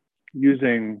is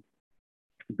using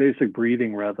basic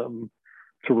breathing rhythm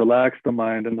to relax the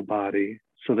mind and the body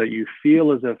so that you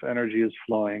feel as if energy is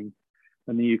flowing,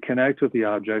 and then you connect with the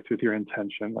object with your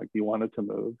intention, like you want it to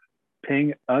move,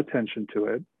 paying attention to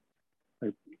it,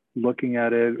 like looking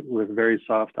at it with very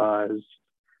soft eyes,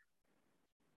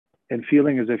 and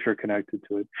feeling as if you're connected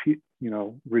to it,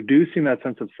 reducing that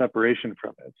sense of separation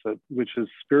from it, which is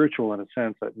spiritual in a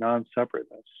sense, that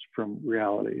non-separateness from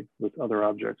reality with other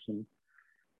objects in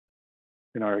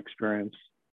our experience,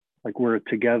 like we're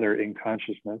together in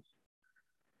consciousness.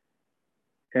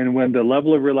 And when the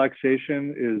level of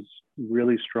relaxation is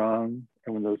really strong,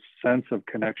 and when the sense of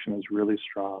connection is really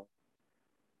strong,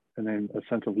 and then a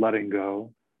sense of letting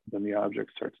go, then the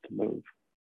object starts to move.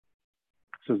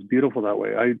 So it's beautiful that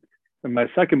way. In my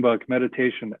second book,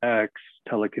 Meditation X,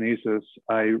 Telekinesis,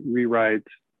 I rewrite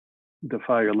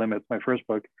Defy Your Limits, my first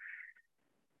book,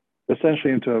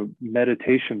 essentially into a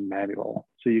meditation manual.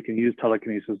 So you can use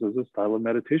telekinesis as a style of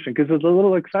meditation, because it's a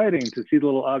little exciting to see the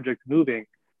little object moving.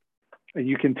 And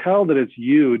you can tell that it's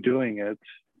you doing it,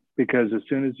 because as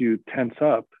soon as you tense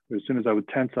up, as soon as I would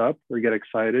tense up or get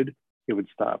excited, it would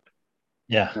stop.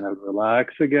 Yeah. And I would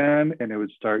relax again, and it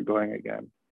would start going again.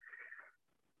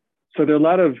 So there's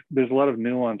a lot of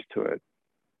nuance to it.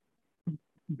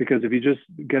 because if you just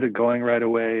get it going right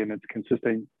away and it's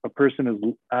consistent, a person is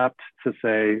apt to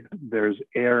say there's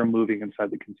air moving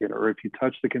inside the container, or if you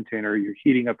touch the container, you're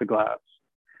heating up the glass,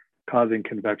 causing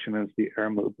convection as the air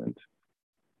movement.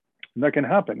 And that can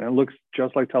happen. And it looks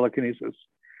just like telekinesis.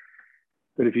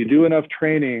 But if you do enough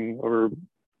training over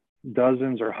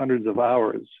dozens or hundreds of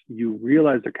hours, you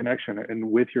realize the connection.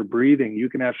 And with your breathing, you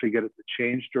can actually get it to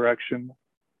change direction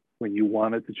when you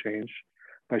want it to change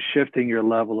by shifting your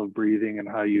level of breathing and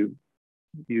how you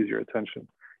use your attention.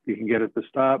 You can get it to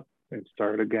stop and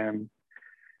start again.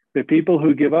 The people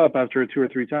who give up after 2 or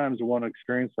 3 times won't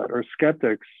experience that, or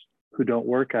skeptics who don't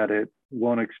work at it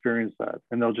won't experience that.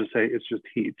 And they'll just say, it's just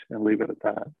heat and leave it at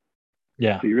that.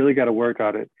 Yeah. So you really got to work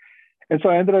at it. And so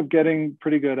I ended up getting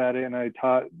pretty good at it. And I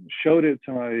showed it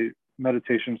to my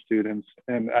meditation students.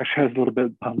 And actually I was a little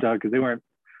bit bummed out because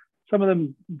some of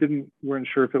them weren't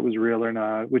sure if it was real or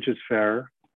not, which is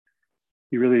fair.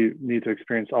 You really need to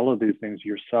experience all of these things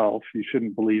yourself. You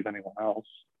shouldn't believe anyone else.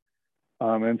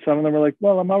 And some of them were like,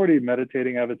 well, I'm already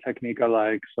meditating. I have a technique I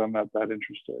like, so I'm not that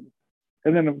interested.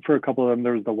 And then for a couple of them,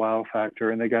 there was the wow factor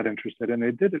and they got interested and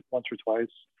they did it once or twice.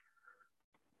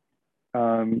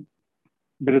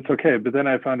 But it's okay. But then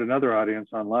I found another audience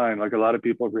online. Like a lot of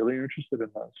people are really interested in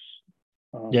this.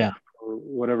 For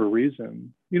whatever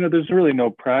reason. There's really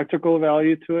no practical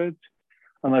value to it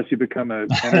unless you become an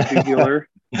energy healer.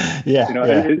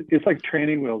 It's like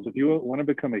training wheels. If you want to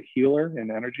become a healer,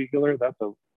 an energy healer, that's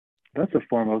a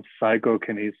form of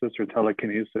psychokinesis or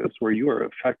telekinesis where you are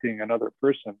affecting another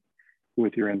person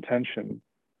with your intention.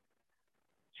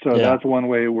 So that's one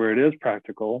way where it is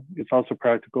practical. It's also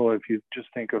practical if you just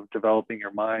think of developing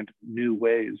your mind new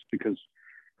ways, because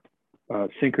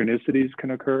synchronicities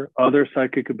can occur. Other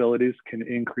psychic abilities can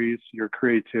increase. Your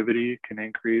creativity can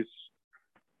increase.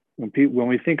 When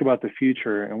we think about the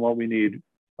future and what we need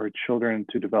our children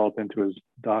to develop into as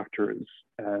doctors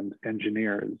and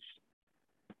engineers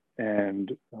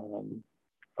and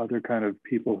other kind of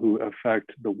people who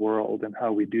affect the world and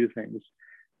how we do things,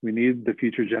 we need the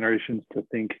future generations to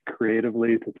think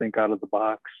creatively, to think out of the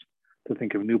box, to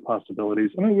think of new possibilities.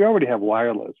 I mean, we already have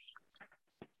wireless,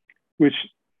 which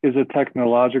is a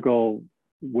technological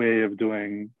way of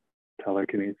doing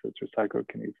telekinesis or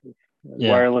psychokinesis.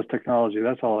 Wireless technology,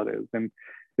 that's all it is. And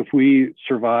if we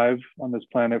survive on this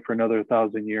planet for another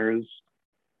 1,000 years,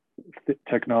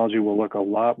 technology will look a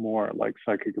lot more like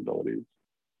psychic abilities.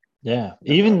 Yeah,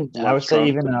 I would say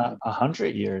even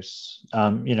 100 years.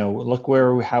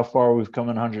 Look how far we've come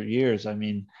in 100 years. I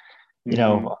mean,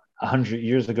 100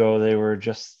 years ago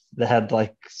they had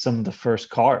like some of the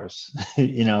first cars.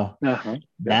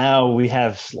 Now we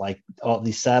have like all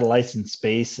these satellites in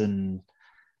space and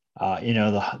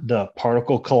the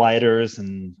particle colliders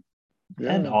and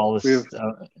all this.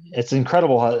 It's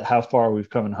incredible how far we've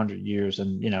come in 100 years,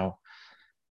 and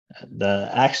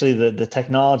the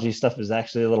technology stuff is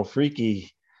actually a little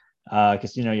freaky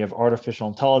because you have artificial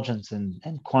intelligence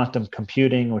and quantum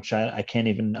computing, which I can't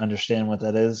even understand what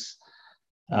that is.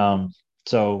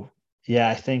 So yeah,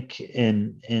 I think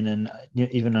in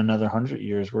even another 100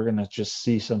 years, we're gonna just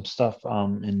see some stuff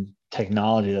in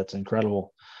technology that's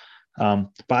incredible.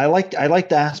 But I like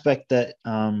the aspect that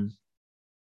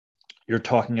you're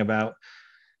talking about.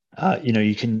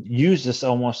 You can use this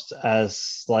almost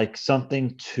as like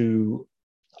something to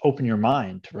open your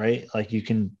mind, right? Like you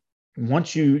can,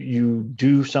 once you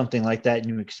do something like that and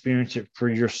you experience it for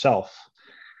yourself,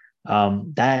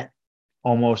 that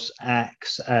almost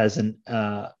acts as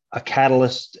a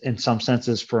catalyst in some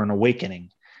senses for an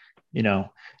awakening,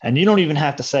 and you don't even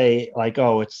have to say like,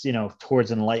 oh, it's,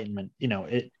 towards enlightenment,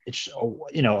 it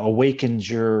awakens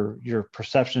your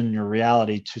perception, your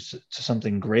reality to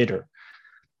something greater.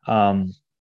 I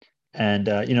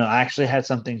actually had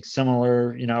something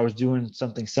similar, I was doing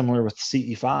something similar with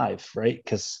CE5, right?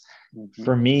 Because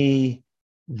for me,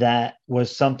 that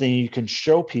was something you can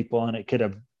show people and it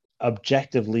could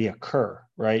objectively occur,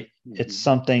 right? It's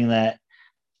something that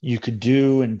you could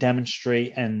do and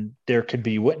demonstrate, and there could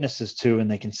be witnesses to, and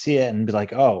they can see it and be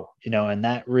like, oh, and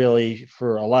that really,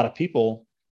 for a lot of people,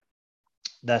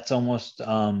 that's almost,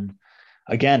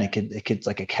 again, it's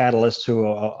like a catalyst to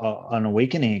an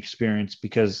awakening experience,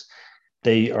 because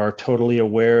they are totally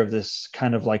aware of this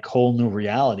kind of like whole new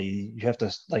reality. You have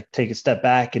to like take a step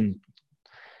back and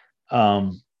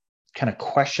kind of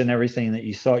question everything that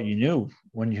you thought you knew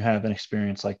when you have an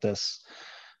experience like this.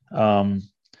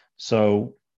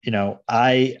 So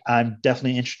I'm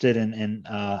definitely interested in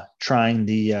trying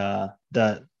the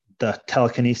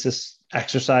telekinesis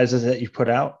exercises that you put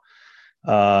out.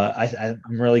 I'm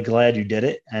really glad you did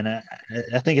it, and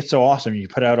I think it's so awesome. You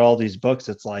put out all these books.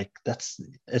 It's like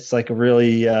a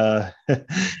really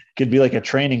could be like a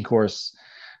training course.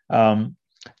 Um,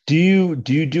 do you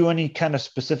do any kind of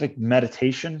specific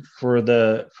meditation for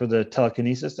the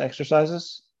telekinesis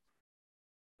exercises?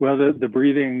 Well, the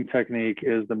breathing technique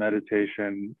is the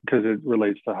meditation because it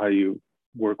relates to how you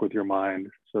work with your mind.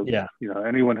 So, Yeah,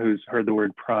 anyone who's heard the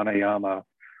word pranayama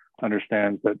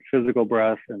understands that physical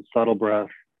breath and subtle breath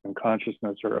and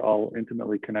consciousness are all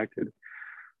intimately connected.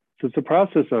 So it's a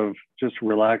process of just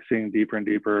relaxing deeper and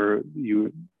deeper.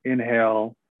 You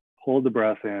inhale, hold the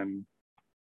breath in,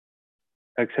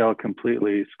 exhale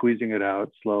completely, squeezing it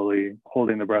out slowly,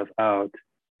 holding the breath out.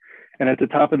 And at the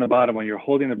top and the bottom, when you're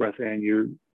holding the breath in, you're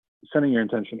sending your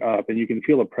intention up and you can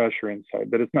feel a pressure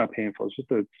inside, but it's not painful. It's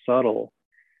just a subtle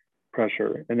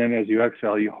pressure. And then as you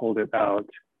exhale, you hold it out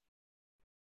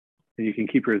and you can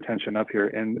keep your attention up here.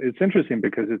 And it's interesting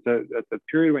because it's at the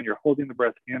period when you're holding the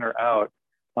breath in or out,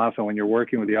 often when you're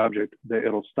working with the object, that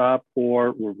it'll stop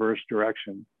or reverse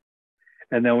direction.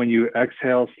 And then when you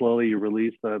exhale slowly, you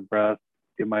release the breath,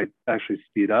 it might actually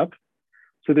speed up.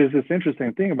 So there's this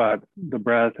interesting thing about the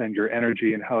breath and your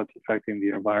energy and how it's affecting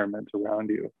the environment around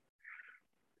you.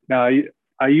 Now,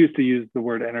 I used to use the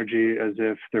word energy as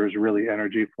if there's really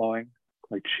energy flowing,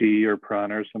 like chi or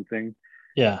prana or something.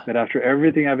 yeah, But after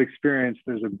everything I've experienced,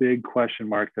 there's a big question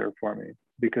mark there for me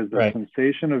because the right,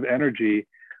 sensation of energy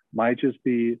might just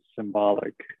be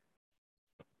symbolic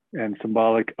and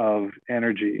symbolic of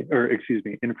energy, or excuse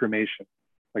me, information.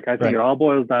 Like I think right, it all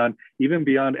boils down even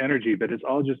beyond energy, but it's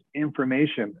all just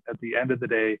information at the end of the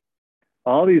day.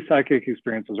 All these psychic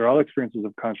experiences or all experiences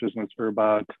of consciousness are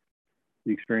about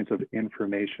the experience of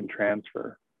information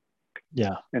transfer.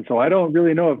 yeah, And so I don't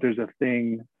really know if there's a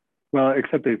thing, well,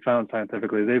 except they found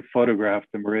scientifically, they've photographed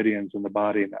the meridians in the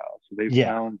body now. So they've yeah,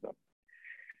 found them.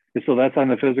 And so that's on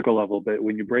the physical level. But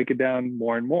when you break it down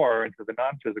more and more into the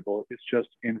non-physical, it's just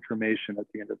information at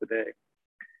the end of the day.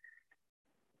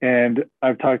 And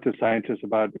I've talked to scientists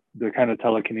about the kind of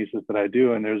telekinesis that I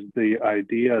do. And there's the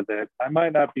idea that I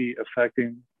might not be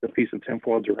affecting the piece of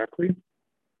tinfoil directly.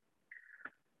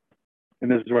 And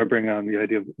this is where I bring on the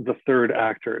idea of the third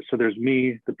actor. So there's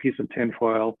me, the piece of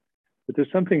tinfoil, but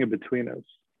there's something in between us.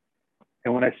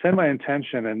 And when I send my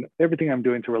intention and everything I'm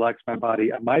doing to relax my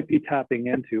body, I might be tapping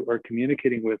into or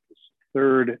communicating with this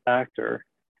third actor.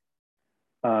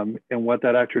 And what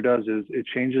that actor does is it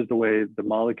changes the way the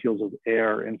molecules of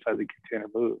air inside the container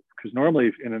move. Because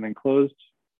normally in an enclosed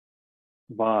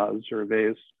vase or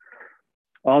vase,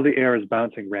 all the air is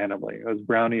bouncing randomly. It was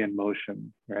Brownian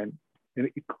motion, right? And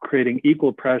creating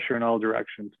equal pressure in all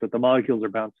directions, but the molecules are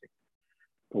bouncing.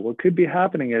 But what could be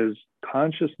happening is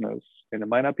consciousness, and it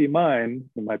might not be mine,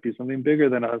 it might be something bigger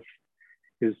than us,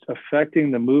 is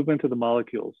affecting the movement of the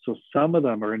molecules. So some of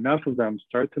them or enough of them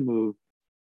start to move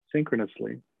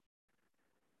synchronously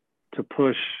to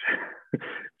push.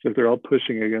 So they're all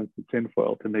pushing against the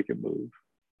tinfoil to make it move.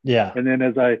 yeah, And then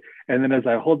as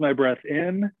I hold my breath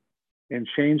in and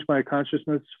change my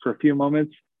consciousness for a few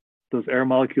moments, those air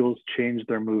molecules change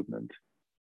their movement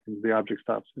as the object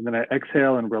stops. And then I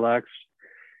exhale and relax.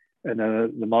 And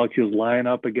then the molecules line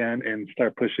up again and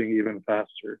start pushing even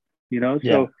faster. yeah,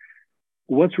 So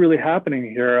what's really happening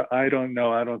here, I don't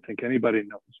know. I don't think anybody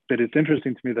knows. But it's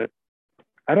interesting to me that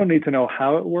I don't need to know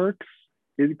how it works.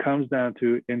 It comes down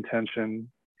to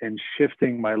intention and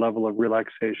shifting my level of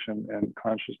relaxation and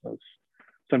consciousness.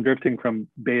 So I'm drifting from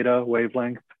beta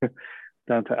wavelength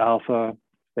down to alpha,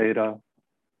 beta,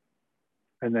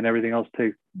 and then everything else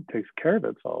takes care of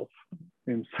itself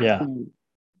in yeah. some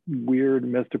weird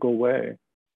mystical way.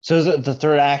 So the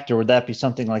third actor, would that be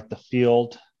something like the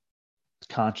field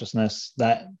consciousness?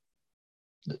 That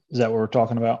is that what we're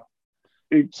talking about?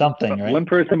 Something, right? One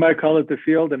person might call it the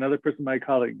field, another person might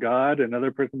call it God,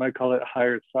 another person might call it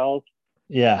higher self.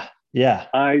 Yeah, yeah,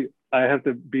 I have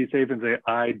to be safe and say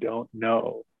I don't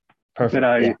know, but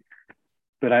perfect.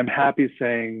 Yeah, I'm happy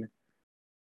saying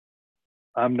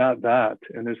I'm not that,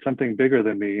 and there's something bigger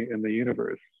than me in the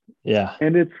universe, yeah,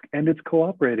 and it's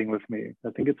cooperating with me.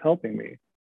 I think it's helping me.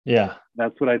 yeah.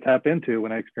 That's what I tap into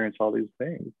when I experience all these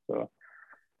things. So,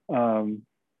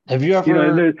 Have you and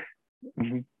ever? there's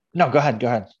mhm. No, go ahead. Go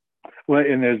ahead. Well,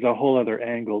 and there's a whole other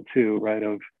angle too, right?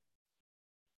 Of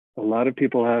a lot of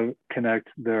people have connect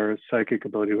their psychic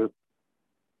ability with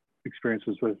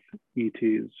experiences with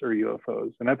ETs or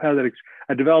UFOs. And I've had that,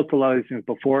 I developed a lot of these things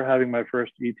before having my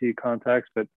first ET contacts,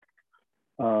 but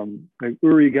like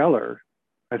Uri Geller,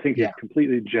 I think he's Yeah,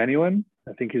 completely genuine.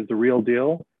 I think he's the real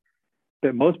deal.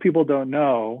 But most people don't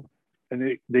know,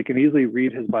 and they can easily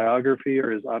read his biography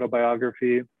or his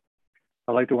autobiography.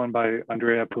 I like the one by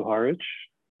Andrea Puharich.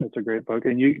 It's a great book.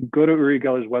 And you can go to Uri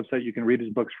Geller's website. You can read his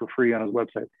books for free on his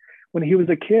website. When he was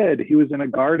a kid, he was in a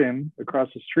garden across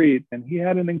the street and he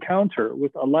had an encounter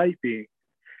with a light being.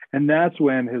 And that's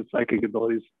when his psychic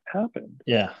abilities happened.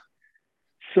 Yeah.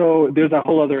 So there's a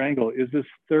whole other angle. Is this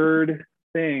third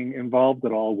thing involved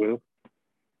at all with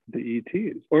the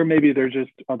ETs? Or maybe they're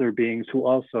just other beings who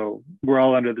also, we're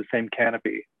all under the same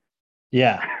canopy.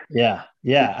 Yeah. I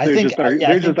They're think just our, yeah,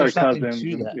 they're I think just our there's something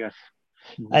cousins. to that. Yeah.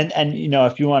 And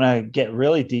if you want to get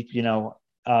really deep, you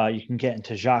can get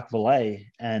into Jacques Vallée,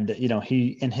 and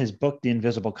he, in his book The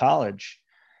Invisible College,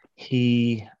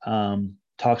 he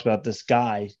talks about this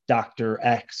guy, Dr.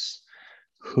 X,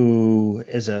 who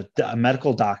is a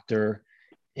medical doctor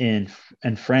in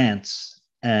France,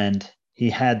 and he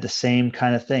had the same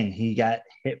kind of thing. He got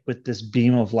hit with this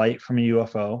beam of light from a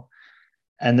UFO,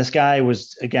 and this guy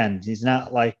was, again, he's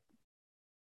not like,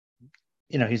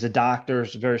 he's a doctor,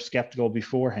 is very skeptical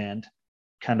beforehand,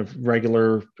 kind of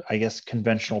regular, I guess,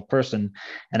 conventional person.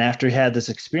 And after he had this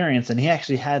experience, and he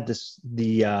actually had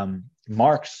the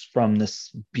marks from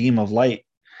this beam of light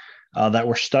that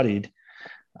were studied.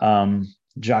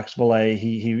 Jacques Vallée,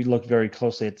 he looked very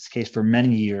closely at this case for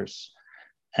many years.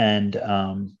 And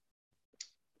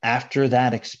after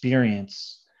that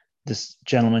experience, this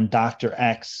gentleman, Dr.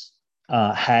 X,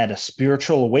 had a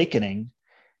spiritual awakening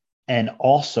and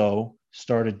also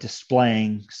started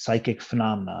displaying psychic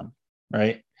phenomenon,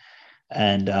 right?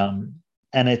 And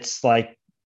it's like,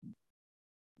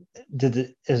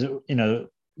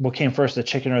 what came first, the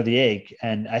chicken or the egg?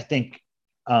 And I think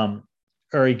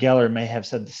Uri Geller may have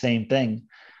said the same thing,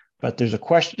 but there's a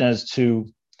question as to,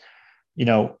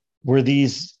 were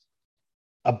these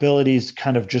abilities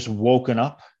kind of just woken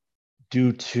up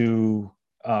due to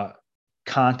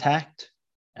contact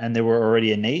and they were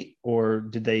already innate, or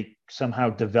did they somehow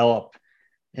develop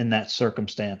in that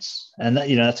circumstance? And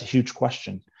that's a huge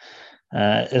question.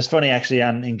 It's funny, actually,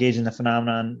 on Engaging the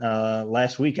Phenomenon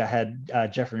last week, I had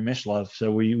Jeffrey Mishlove.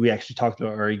 So we actually talked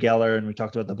about Uri Geller and we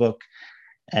talked about the book,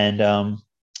 and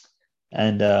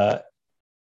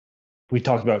we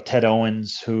talked about Ted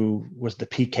Owens, who was the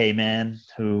PK man,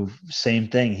 who, same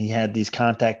thing. He had these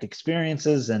contact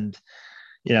experiences, and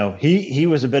he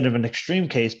was a bit of an extreme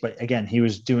case, but again, he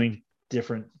was doing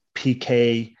different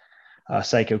PK,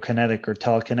 psychokinetic or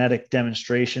telekinetic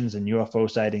demonstrations and UFO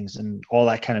sightings and all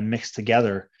that kind of mixed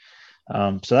together.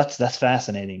 So that's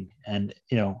fascinating. And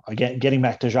again, getting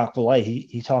back to Jacques Vallée,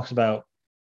 he talks about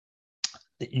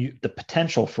the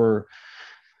potential for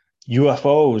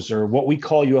UFOs, or what we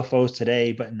call UFOs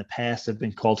today, but in the past have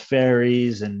been called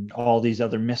fairies and all these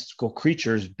other mystical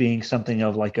creatures, being something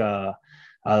of like a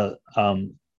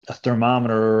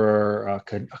thermometer or a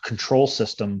control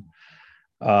system.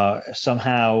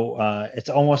 Somehow it's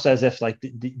almost as if like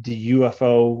the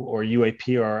UFO or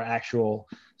UAP are actual,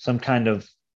 some kind of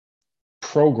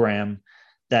program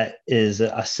that is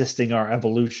assisting our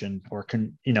evolution, or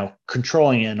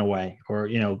controlling it in a way, or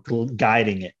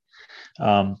guiding it.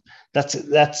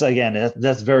 That's again,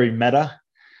 that's very meta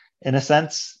in a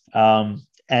sense. And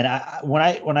when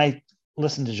I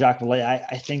listen to Jacques Vallée,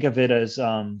 I think of it as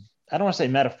I don't want to say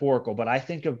metaphorical, but I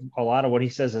think of a lot of what he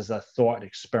says as a thought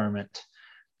experiment.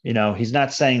 He's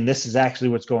not saying this is actually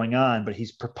what's going on, but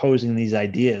he's proposing these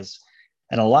ideas.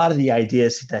 And a lot of the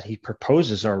ideas that he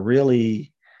proposes are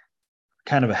really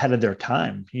kind of ahead of their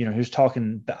time. He was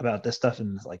talking about this stuff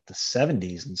in like the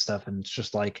 70s and stuff. And it's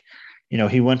just like,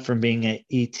 he went from being an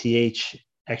ETH,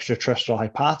 extraterrestrial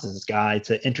hypothesis guy,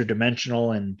 to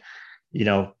interdimensional and,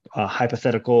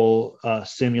 hypothetical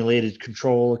simulated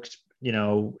control,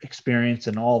 experience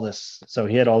and all this. So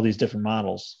he had all these different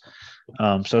models.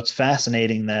 So it's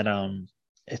fascinating that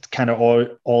it's kind of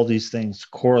all these things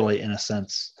correlate in a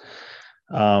sense.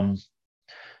 But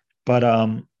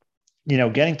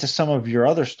getting to some of your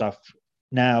other stuff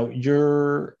now,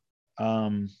 your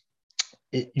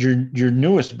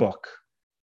newest book,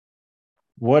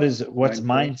 what's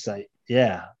Mindsight?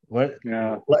 Yeah.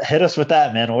 Hit us with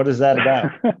that, man. What is that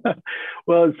about?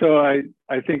 Well, so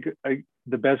I think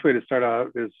the best way to start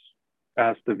out is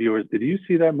ask the viewers, did you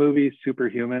see that movie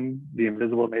Superhuman, The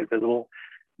Invisible Made Visible,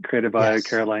 created by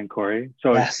Caroline Corey?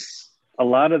 So a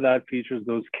lot of that features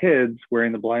those kids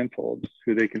wearing the blindfolds,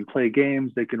 who they can play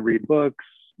games, they can read books,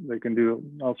 they can do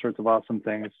all sorts of awesome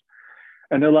things.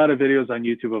 And there are a lot of videos on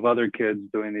YouTube of other kids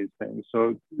doing these things.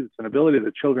 So it's an ability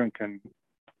that children can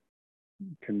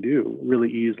do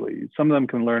really easily. Some of them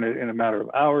can learn it in a matter of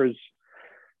hours,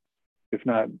 if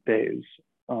not days,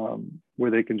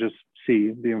 where they can just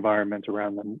see the environment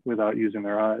around them without using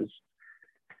their eyes.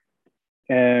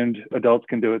 And adults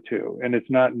can do it too. And it's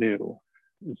not new.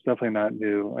 It's definitely not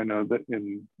new. I know that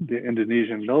in the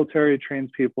Indonesian military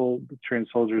trains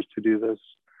soldiers to do this.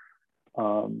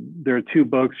 There are two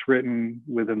books written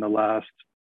within the last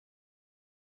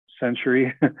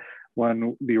century.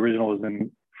 One, the original was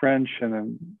in French and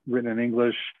then written in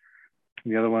English.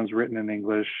 And the other one's written in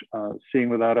English. Seeing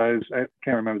Without Eyes. I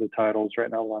can't remember the titles right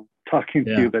now while I'm talking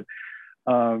to you, but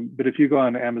if you go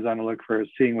on Amazon and look for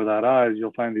Seeing Without Eyes,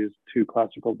 you'll find these two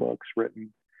classical books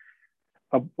written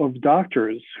of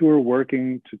doctors who are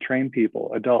working to train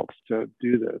people, adults, to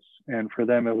do this. And for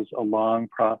them, it was a long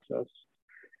process.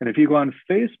 And if you go on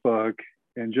Facebook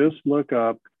and just look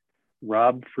up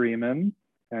Rob Freeman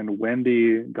and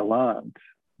Wendy Gallant,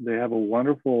 they have a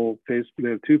wonderful they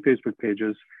have two Facebook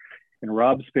pages. In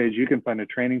Rob's page, you can find a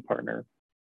training partner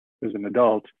as an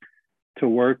adult to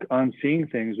work on seeing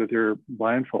things with your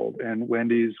blindfold. And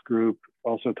Wendy's group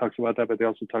also talks about that, but they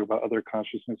also talk about other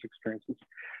consciousness experiences.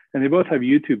 And they both have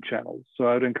YouTube channels. So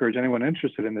I would encourage anyone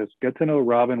interested in this, get to know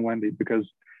Rob and Wendy, because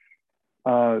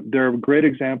they're a great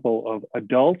example of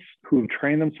adults who've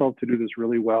trained themselves to do this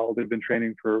really well. They've been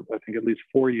training for, I think, at least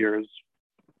 4 years.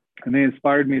 And they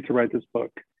inspired me to write this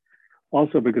book.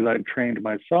 Also because I trained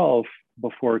myself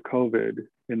before COVID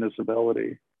in this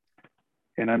ability.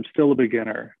 And I'm still a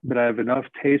beginner, but I have enough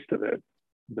taste of it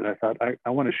that I thought I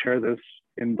want to share this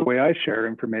in the way I share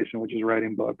information, which is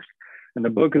writing books. And the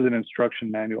book is an instruction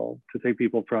manual to take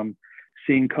people from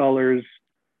seeing colors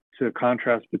to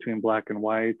contrast between black and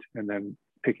white, and then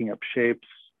picking up shapes,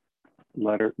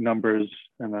 numbers,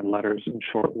 and then letters and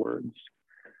short words.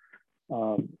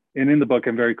 And in the book,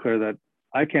 I'm very clear that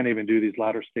I can't even do these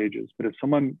latter stages, but if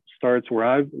someone starts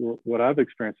what I've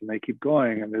experienced and they keep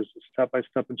going, and there's a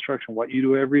step-by-step instruction, what you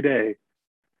do every day,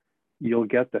 you'll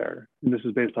get there. And this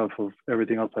is based off of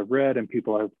everything else I've read and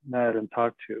people I've met and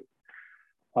talked to.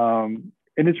 And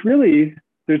it's really,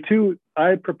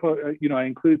 I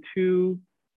include two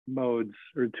modes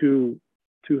or two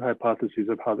hypotheses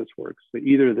of how this works. So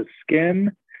either the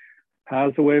skin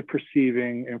has a way of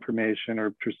perceiving information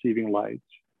or perceiving light,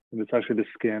 and it's actually the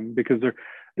skin, because there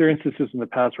are instances in the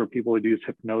past where people would use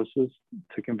hypnosis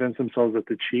to convince themselves that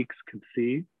the cheeks could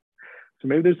see. So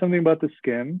maybe there's something about the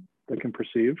skin that can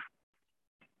perceive,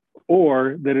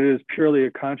 or that it is purely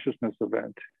a consciousness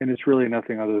event, and it's really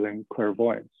nothing other than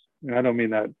clairvoyance. And I don't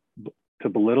mean that to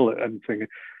belittle it. I'm saying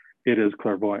it is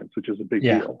clairvoyance, which is a big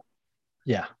deal.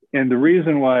 Yeah. And the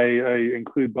reason why I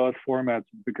include both formats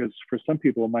is because for some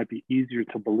people, it might be easier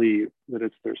to believe that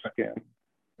it's their skin.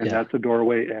 And that's a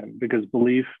doorway in, because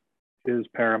belief is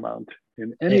paramount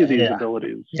in any of these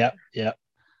abilities. Yeah.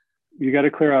 You got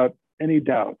to clear out any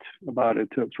doubt about it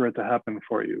for it to happen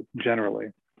for you, generally,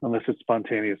 unless it's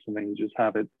spontaneous and then you just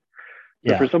have it.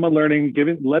 But for someone learning,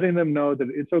 letting them know that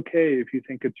it's okay if you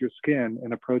think it's your skin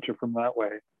and approach it from that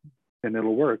way, and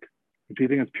it'll work. If you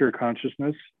think it's pure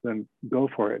consciousness, then go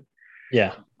for it.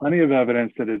 Yeah. Plenty of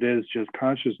evidence that it is just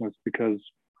consciousness, because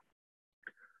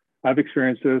I've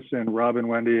experienced this, and Rob and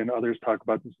Wendy and others talk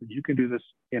about this. You can do this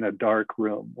in a dark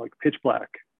room, like pitch black,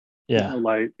 no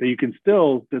light, but you can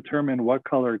still determine what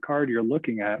color card you're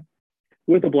looking at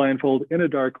with a blindfold in a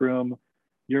dark room.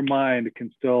 Your mind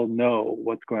can still know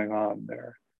what's going on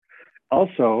there.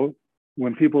 Also,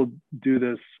 when people do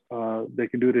this, they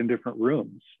can do it in different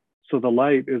rooms. So the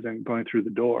light isn't going through the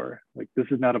door. Like, this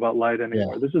is not about light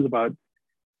anymore. This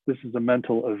is a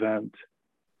mental event.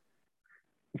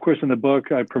 Of course, in the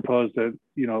book, I propose that,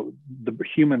 the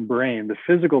human brain, the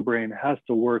physical brain, has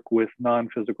to work with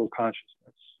non-physical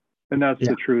consciousness. And that's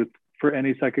the truth for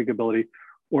any psychic ability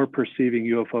or perceiving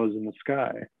UFOs in the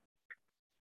sky.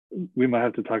 We might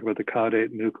have to talk about the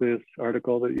caudate nucleus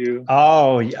article that you...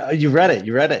 Oh, you read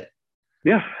it.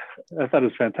 Yeah, I thought it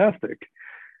was fantastic.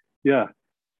 Yeah.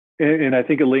 And I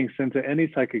think it links into any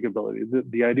psychic ability.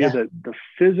 The idea that the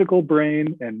physical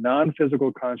brain and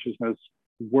non-physical consciousness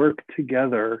work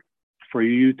together for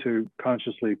you to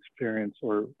consciously experience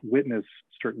or witness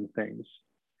certain things.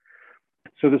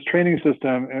 So this training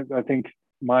system, I think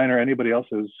mine or anybody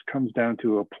else's, comes down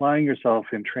to applying yourself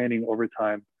in training over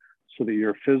time so that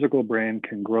your physical brain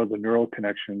can grow the neural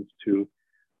connections to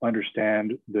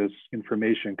understand this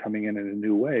information coming in a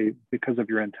new way because of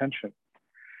your intention.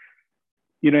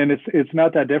 And it's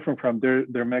not that different from there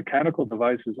are mechanical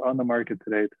devices on the market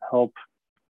today to help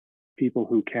people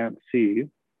who can't see.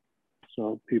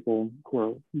 So people who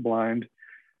are blind,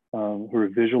 who are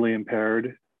visually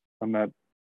impaired. I'm not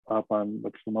up on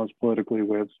what's the most politically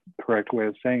correct way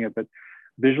of saying it, but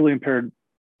visually impaired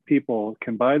people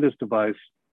can buy this device.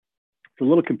 It's a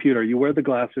little computer. You wear the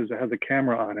glasses, it has a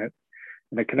camera on it,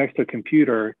 and it connects to a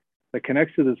computer that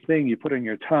connects to this thing you put in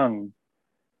your tongue.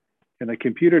 And the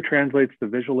computer translates the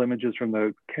visual images from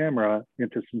the camera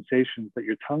into sensations that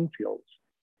your tongue feels.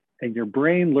 And your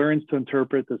brain learns to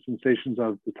interpret the sensations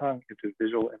of the tongue into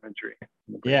visual imagery.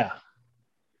 Yeah.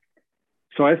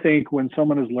 So I think when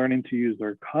someone is learning to use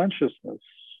their consciousness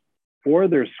or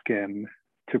their skin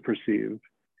to perceive,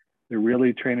 they're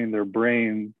really training their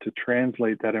brain to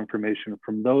translate that information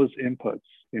from those inputs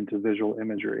into visual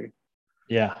imagery.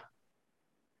 Yeah.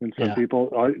 And some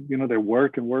people, they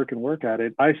work and work and work at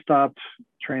it. I stopped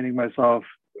training myself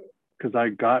because I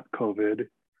got COVID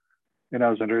and I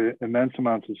was under immense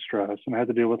amounts of stress and I had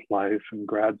to deal with life and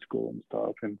grad school and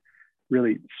stuff. And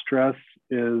really, stress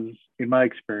is, in my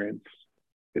experience,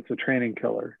 it's a training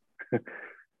killer.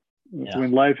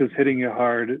 When life is hitting you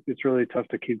hard, it's really tough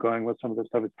to keep going with some of this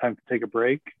stuff. It's time to take a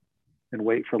break and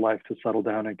wait for life to settle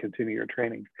down and continue your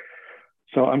training.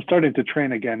 So I'm starting to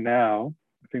train again now.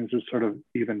 Things are sort of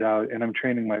evened out, and I'm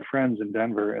training my friends in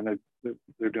Denver, and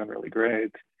they're doing really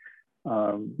great.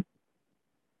 But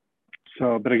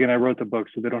again, I wrote the book,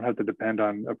 so they don't have to depend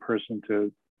on a person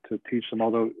to teach them.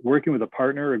 Although working with a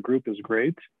partner, a group is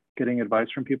great. Getting advice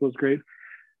from people is great.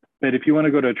 But if you want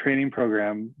to go to a training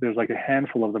program, there's like a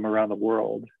handful of them around the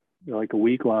world. They're like a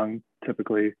week long,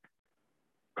 typically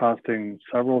costing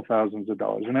several thousands of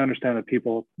dollars. And I understand that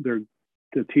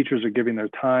the teachers are giving their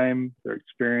time, their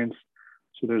experience.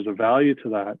 So there's a value to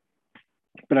that.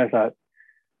 But I thought,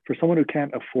 for someone who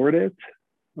can't afford it,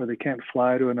 or they can't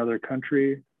fly to another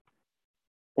country,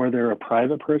 or they're a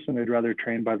private person, they'd rather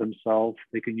train by themselves,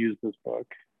 they can use this book.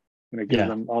 And it gives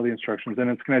them all the instructions.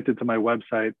 And it's connected to my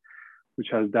website, which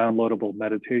has downloadable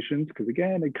meditations. Because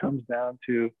again, it comes down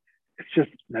to, it's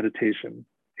just meditation.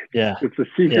 It's a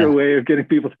secret way of getting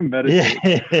people to meditate.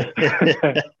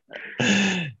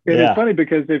 It's funny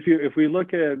because if we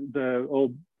look at the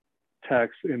old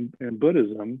texts in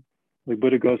Buddhism, like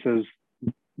Buddha says,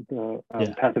 the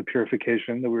path of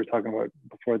purification that we were talking about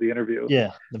before the interview.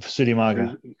 The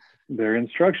Visuddhimagga. There are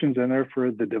instructions in there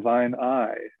for the divine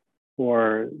eye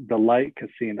or the light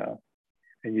kasina.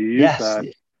 And you use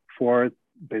that for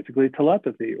basically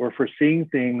telepathy or for seeing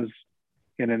things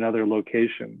in another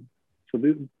location. So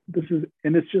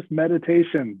it's just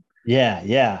meditation.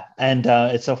 Yeah. And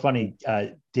it's so funny.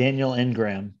 Daniel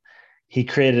Ingram, he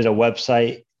created a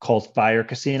website called Fire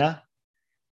Casino.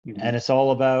 Mm-hmm. And it's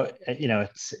all about,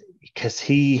 it's because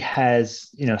he has,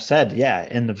 said,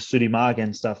 in the Visuddhimagga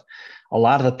and stuff, a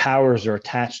lot of the powers are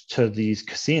attached to these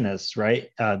kasinas, right?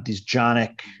 These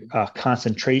jhanic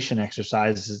concentration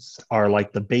exercises are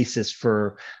like the basis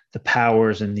for the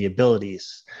powers and the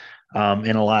abilities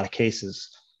in a lot of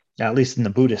cases, at least in the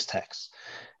Buddhist texts.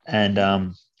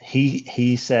 And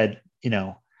he said,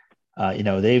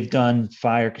 they've done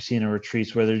fire casino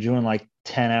retreats where they're doing like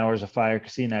 10 hours of fire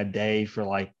casino a day for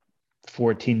like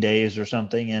 14 days or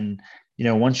something. And,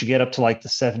 once you get up to like the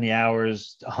 70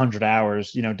 hours, 100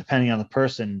 hours, depending on the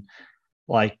person,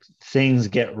 like things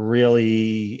get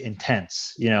really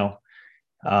intense,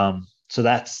 so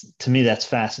that's, to me, that's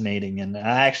fascinating. And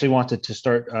I actually wanted to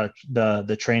start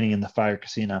the training in the fire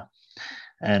casino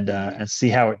and see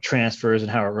how it transfers and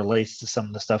how it relates to some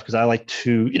of the stuff. Cause I like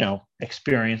to,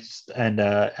 experience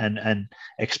and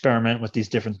experiment with these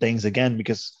different things again,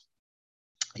 because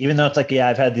even though it's like,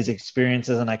 I've had these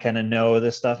experiences and I kind of know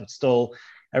this stuff, it's still,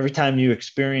 every time you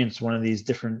experience one of these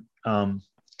different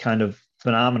kind of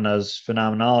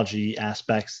phenomenology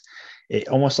aspects, it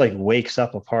almost like wakes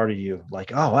up a part of you,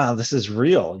 like, oh, wow, this is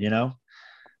real,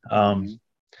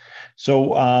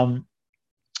 So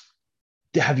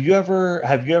have you ever,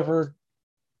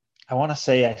 I want to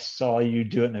say I saw you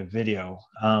do it in a video,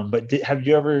 but have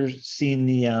you ever seen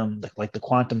the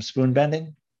quantum spoon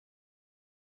bending?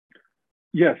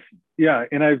 Yes. Yeah.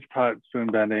 And I've taught spoon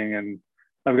bending and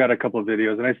I've got a couple of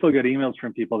videos and I still get emails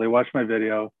from people. They watch my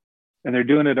video and they're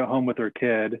doing it at home with their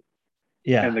kid.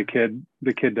 Yeah. And the kid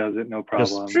does it, no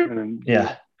problem. And then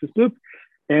just boop.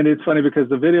 And it's funny because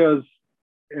the videos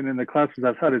and in the classes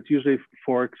I've had, it's usually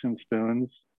forks and spoons.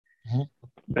 Mm-hmm.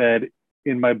 But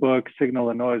in my book, Signal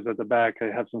and Noise, at the back, I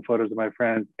have some photos of my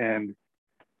friends. And,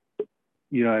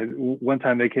 one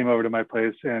time they came over to my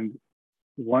place and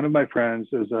one of my friends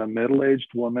is a middle-aged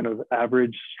woman of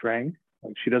average strength.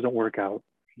 Like she doesn't work out.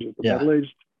 She's a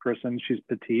middle-aged person. She's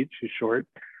petite. She's short.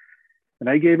 And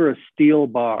I gave her a steel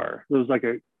bar. It was like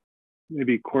a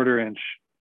maybe quarter-inch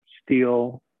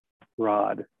steel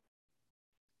rod.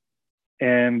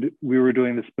 And we were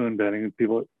doing the spoon bending with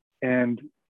people. And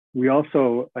we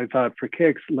also, I thought for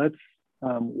kicks, let's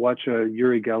watch a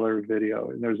Uri Geller video.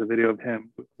 And there's a video of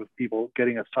him with people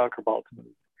getting a soccer ball to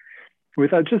move. We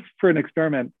thought just for an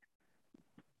experiment,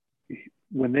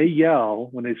 when they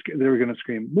yell, they were going to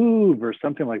scream move or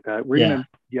something like that, we're going to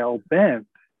yell bend.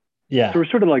 Yeah. So we're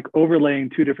sort of like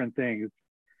overlaying two different things.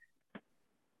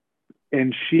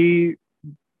 And she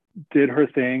did her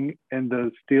thing, and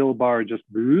the steel bar just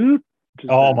Oh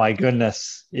bent. my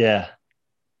goodness. Yeah.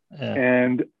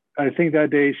 And I think that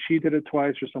day she did it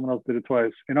twice, or someone else did it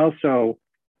twice. And also,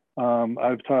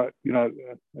 I've taught, I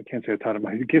can't say I taught them.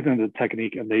 I give them the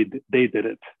technique, and they did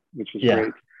it, which is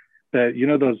great. That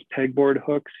those pegboard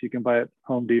hooks you can buy at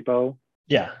Home Depot.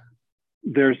 Yeah.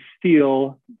 They're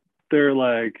steel. They're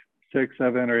like 6,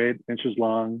 7, or 8 inches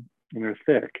long, and they're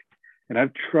thick. And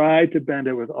I've tried to bend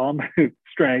it with all my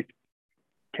strength.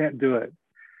 Can't do it.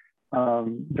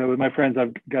 But with my friends,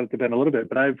 I've got it to bend a little bit.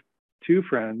 But I have 2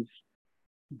 friends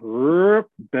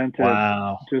bent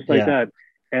it just like that.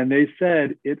 And they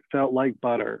said it felt like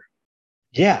butter.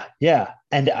 Yeah. Yeah.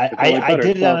 And I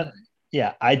did it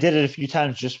I did it a few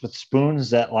times just with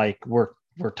spoons that like were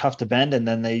tough to bend, and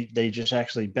then they just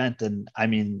actually bent. And I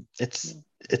mean, it's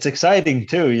exciting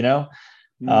too,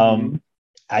 Mm-hmm.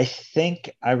 I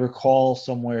think I recall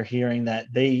somewhere hearing that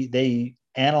they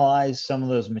analyzed some of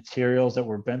those materials that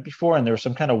were bent before, and there was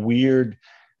some kind of weird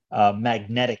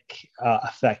magnetic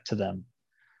effect to them.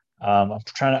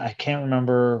 I can't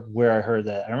remember where I heard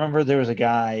that. I remember there was a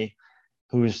guy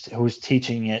who was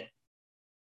teaching it.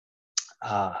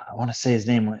 I want to say his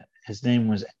name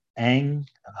was Ang.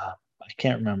 I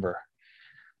can't remember.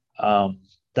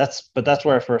 That's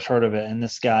where I first heard of it. And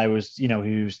this guy was, he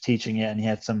was teaching it, and he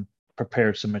had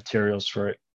prepared some materials for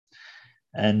it.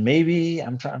 And maybe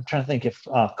I'm trying to think if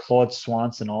Claude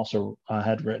Swanson also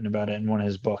had written about it in one of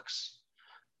his books.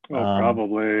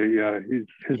 Probably, yeah.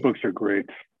 His books are great.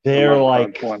 They're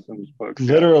like Swanson's books,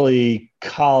 literally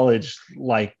college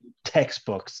like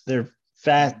textbooks. They're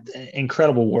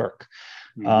incredible work.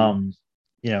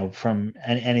 Mm-hmm. From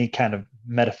any kind of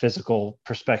metaphysical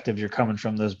perspective you're coming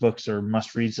from, those books are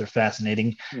must reads. They're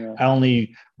fascinating. Yeah. I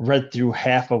only read through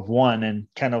half of one and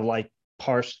kind of like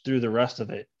parsed through the rest of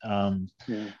it.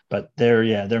 But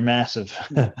they're massive.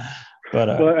 But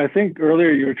well, I think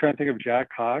earlier you were trying to think of Jack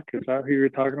Hawk. Is that who you were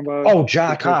talking about? Oh,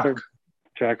 Jack Hawk.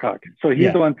 Jack Hawk. So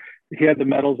he's the one. He had the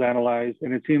metals analyzed,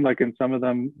 and it seemed like in some of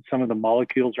them, some of the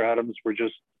molecules or atoms were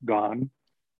just gone,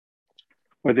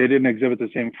 or they didn't exhibit the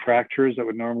same fractures that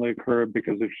would normally occur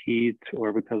because of heat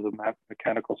or because of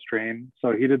mechanical strain.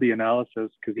 So he did the analysis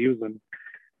because he was an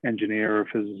engineer or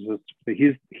physicist. But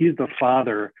he's the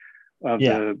father of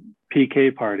the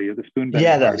PK party, of the spoon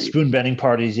bending party. The spoon bending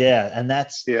parties. Yeah. And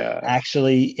that's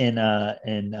actually in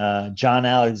John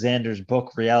Alexander's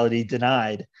book, Reality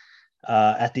Denied.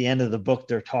 At the end of the book,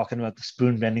 they're talking about the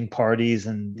spoon bending parties,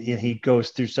 and he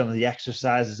goes through some of the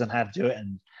exercises on how to do it.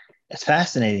 And it's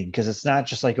fascinating because it's not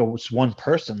just like it's one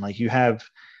person. Like you have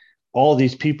all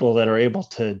these people that are able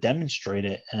to demonstrate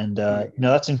it. And,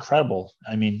 that's incredible.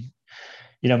 I mean,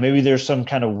 maybe there's some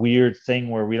kind of weird thing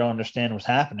where we don't understand what's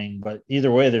happening, but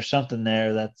either way, there's something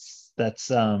there that's it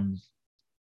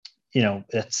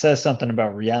says something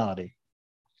about reality.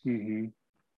 Mm-hmm.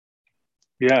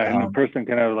 Yeah, and the person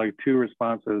can have like 2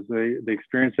 responses. They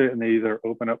experience it and they either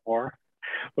open up more,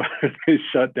 or they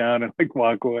shut down and like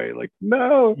walk away. Like,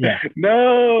 no,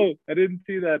 I didn't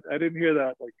see that. I didn't hear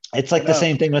that. Like, it's like the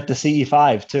same thing with the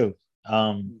CE5 too.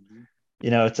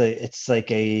 It's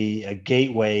like a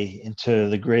gateway into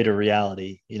the greater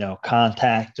reality.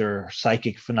 Contact or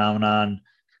psychic phenomenon.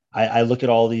 I look at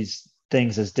all these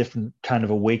things as different kind of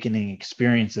awakening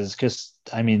experiences, because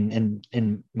I mean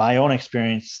in my own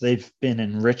experience they've been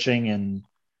enriching and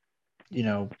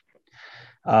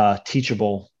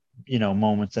teachable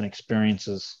moments and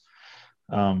experiences.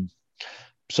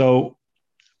 So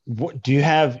what do you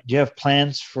have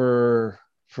plans for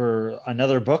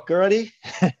another book already?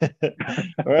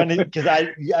 Or any, because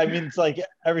I mean it's like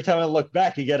every time I look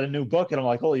back you get a new book and I'm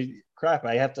like, holy crap,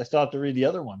 I still have to read the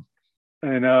other one.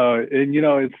 I know. And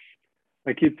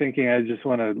I keep thinking I just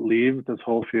want to leave this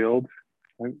whole field.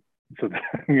 So I'm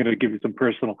going to give you some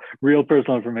real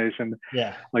personal information.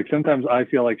 Yeah. Like sometimes I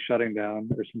feel like shutting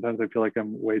down, or sometimes I feel like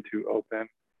I'm way too open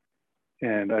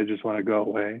and I just want to go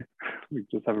away. We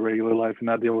just have a regular life and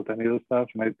not deal with any of this stuff.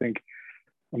 And I think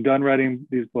I'm done writing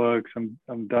these books.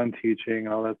 I'm done teaching and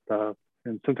all that stuff.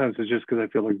 And sometimes it's just because I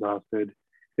feel exhausted.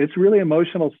 It's really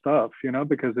emotional stuff,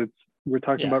 because we're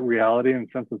talking about reality and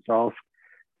sense of self.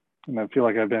 And I feel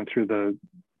like I've been through the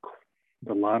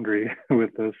laundry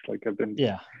with this. Like I've been,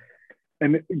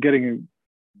 and getting,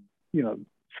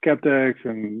 skeptics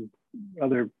and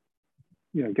other,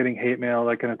 getting hate mail,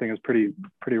 that kind of thing is pretty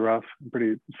rough and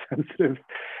pretty sensitive.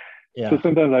 So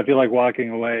sometimes I feel like walking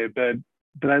away, but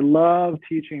but I love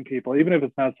teaching people, even if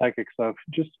it's not psychic stuff,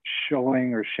 just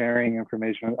showing or sharing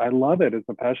information. I love it. It's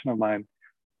a passion of mine.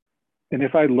 And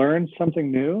if I learn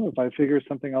something new, if I figure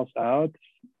something else out,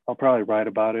 I'll probably write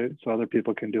about it so other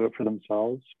people can do it for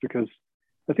themselves. Because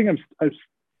I think I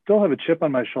still have a chip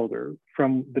on my shoulder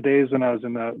from the days when I was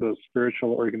in those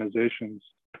spiritual organizations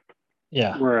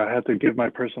where I had to give my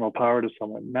personal power to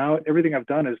someone. Now everything I've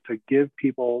done is to give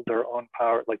people their own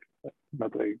power, like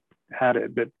not that I had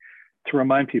it, but to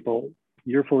remind people,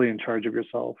 you're fully in charge of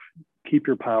yourself. Keep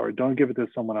your power. Don't give it to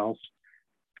someone else.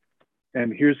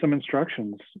 And here's some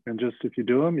instructions. And just if you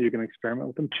do them, you can experiment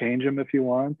with them, change them if you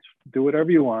want, do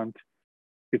whatever you want.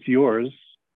 It's yours,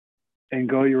 and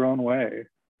go your own way.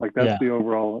 Like that's the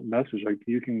overall message. Like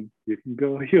you can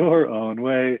go your own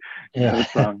way. Yeah.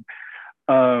 Song.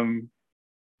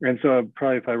 And so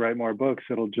probably if I write more books,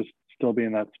 it'll just still be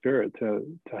in that spirit to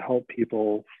help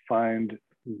people find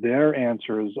their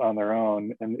answers on their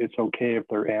own. And it's okay if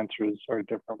their answers are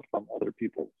different from other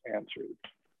people's answers.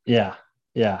 Yeah.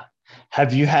 Yeah.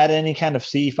 Have you had any kind of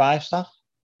CE5 stuff?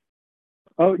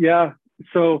 Oh yeah.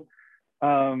 So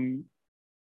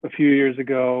a few years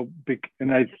ago,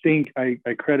 and I think I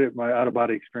credit my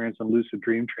out-of-body experience on lucid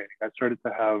dream training. I started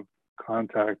to have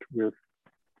contact with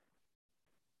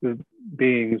the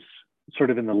beings sort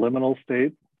of in the liminal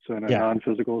state, so in a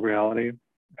non-physical reality.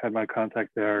 Had my contact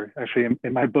there. Actually,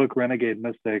 in my book, Renegade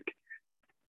Mystic,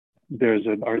 there's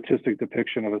an artistic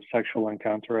depiction of a sexual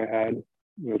encounter I had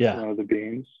with one of the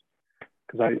beings.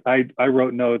 Because I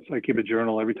wrote notes, I keep a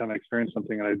journal every time I experience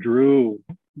something, and I drew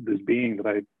this being that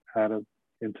I had an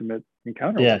intimate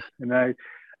encounter with. And a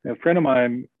friend of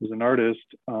mine was an artist,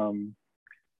 and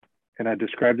I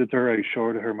described it to her. I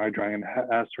showed her my drawing and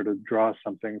asked her to draw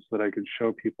something so that I could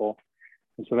show people.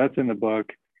 And so that's in the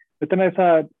book. But then I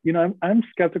thought, I'm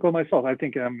skeptical myself. I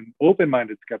think I'm an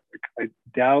open-minded skeptic. I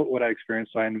doubt what I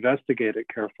experienced, so I investigate it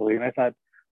carefully. And I thought,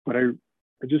 but I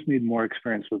just need more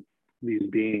experience with these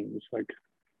beings. Like,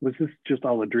 was this just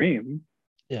all a dream?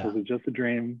 Was it just a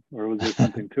dream, or was there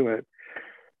something to it?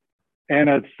 And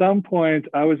at some point,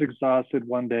 I was exhausted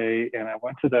one day, and I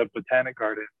went to the Botanic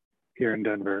Garden here in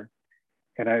Denver,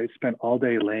 and I spent all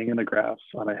day laying in the grass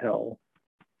on a hill,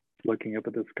 looking up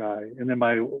at the sky. And then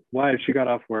my wife, she got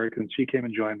off work, and she came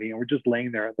and joined me, and we're just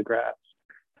laying there at the grass,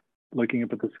 looking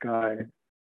up at the sky.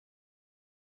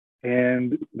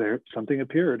 And there, something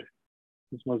appeared.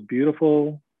 This most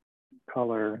beautiful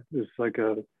color. It's like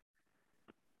a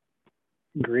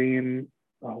green,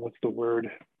 what's the word?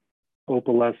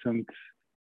 Opalescent,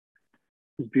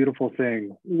 this beautiful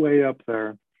thing way up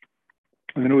there.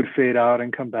 And then it would fade out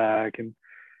and come back. And,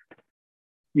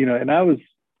 and I was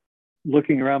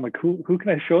looking around like, who can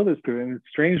I show this to? And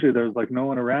strangely, there was like no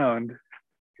one around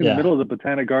in the middle of the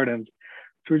Botanic Gardens.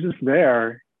 So we're just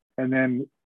there. And then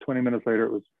 20 minutes later,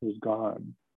 it was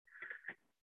gone.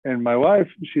 And my wife,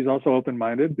 she's also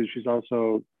open-minded, but she's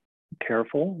also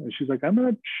careful. And she's like, I'm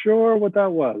not sure what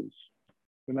that was.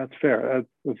 And that's fair.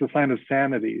 That's a sign of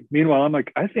sanity. Meanwhile, I'm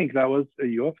like, I think that was a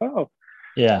UFO.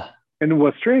 Yeah. And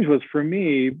what's strange was, for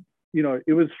me,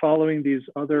 it was following these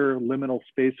other liminal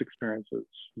space experiences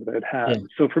that I'd had. Yeah.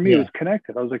 So for me, it was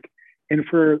connected. I was like, and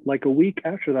for like a week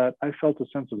after that, I felt a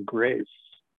sense of grace.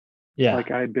 Yeah.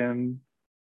 Like I'd been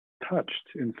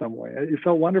touched in some way. It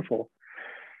felt wonderful.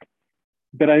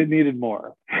 But I needed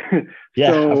more.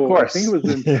 So, of course. I think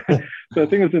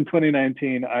it was in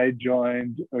 2019, I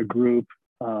joined a group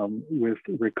with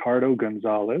Ricardo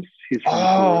Gonzalez. He's from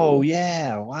Peru.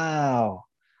 Yeah. Wow.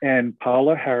 And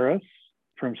Paula Harris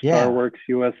from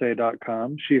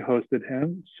StarWorksUSA.com. She hosted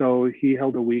him. So he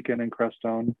held a weekend in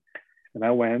Crestone, and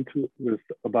I went with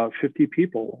about 50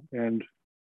 people. And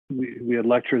we had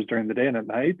lectures during the day, and at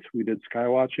night we did sky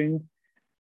watching,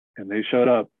 and they showed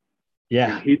up.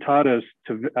 Yeah. And he taught us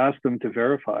to ask them to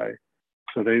verify.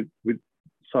 So we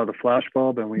saw the flash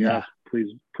bulb, and we asked,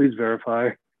 please verify.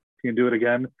 You can do it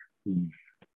again.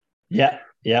 Yeah.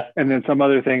 Yeah. And then some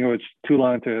other thing, which too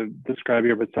long to describe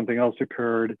here, but something else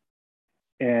occurred.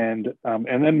 And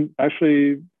then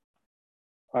actually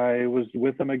I was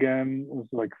with him again. It was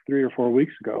like 3 or 4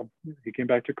 weeks ago. He came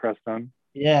back to Crestone.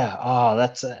 Yeah. Oh,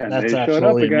 that's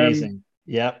absolutely amazing.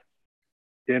 Yep.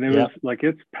 And it was like,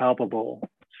 it's palpable.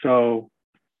 So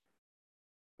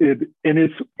these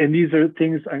are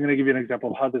things, I'm going to give you an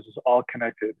example of how this is all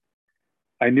connected.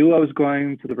 I knew I was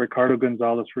going to the Ricardo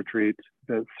Gonzalez retreat.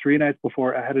 The 3 nights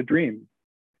before, I had a dream.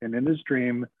 And in this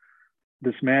dream,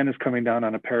 this man is coming down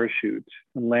on a parachute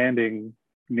and landing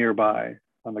nearby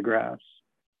on the grass.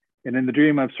 And in the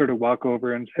dream, I've sort of walk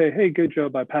over and say, hey, good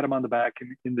job. I pat him on the back.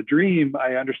 And in the dream,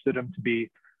 I understood him to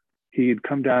be, he'd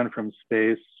come down from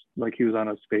space like he was on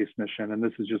a space mission, and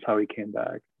this is just how he came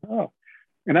back. Oh,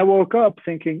 and I woke up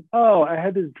thinking, oh, I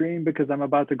had this dream because I'm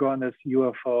about to go on this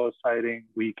UFO sighting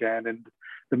weekend, and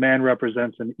the man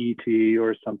represents an ET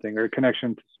or something, or a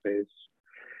connection to space.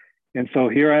 And so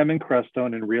here I am in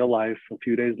Crestone in real life a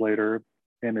few days later,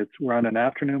 and we're on an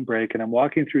afternoon break, and I'm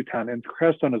walking through town, and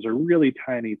Crestone is a really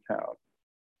tiny town.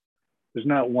 There's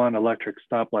not one electric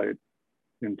stoplight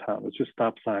in town. It's just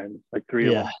stop signs, like three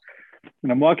of them.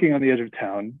 And I'm walking on the edge of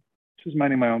town, just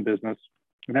minding my own business.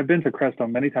 And I've been to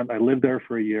Crestone many times. I lived there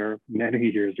for a year, many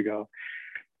years ago.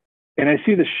 And I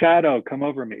see the shadow come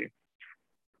over me.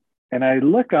 And I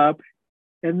look up,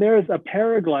 and there's a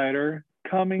paraglider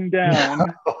coming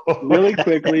down really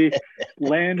quickly,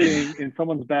 landing in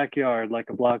someone's backyard like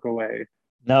a block away.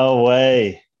 No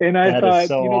way. And I thought,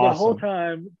 so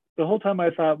awesome. the whole time I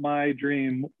thought my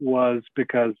dream was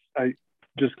because I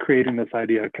just creating this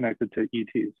idea connected to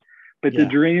ETs. But the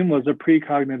dream was a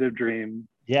precognitive dream.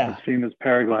 Yeah. I've seen this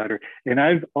paraglider.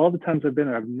 And all the times I've been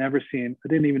there, I've never seen, I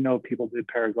didn't even know people did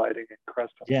paragliding in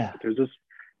Crestone. Yeah. But there's this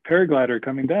paraglider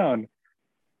coming down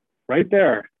right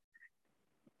there.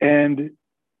 And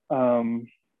can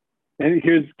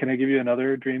I give you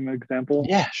another dream example?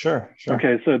 Yeah, sure.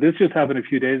 Okay, so this just happened a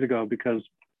few days ago because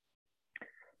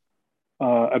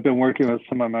I've been working with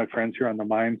some of my friends here on the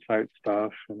mind site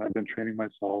stuff, and I've been training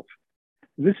myself.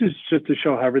 This is just to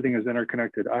show how everything is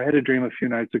interconnected. I had a dream a few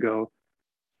nights ago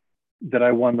that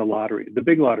I won the lottery, the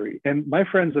big lottery. And my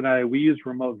friends and I, we used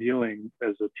remote viewing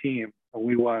as a team, and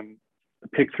we won the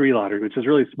Pick 3 lottery, which is a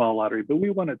really small lottery, but we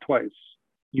won it twice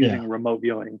using remote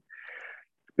viewing.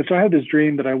 And so I had this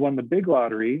dream that I won the big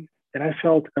lottery, and I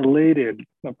felt elated,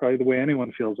 probably the way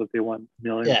anyone feels if they won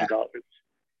millions of dollars.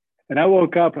 And I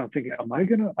woke up and I'm thinking, I'm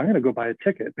gonna go buy a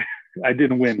ticket. I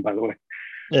didn't win, by the way.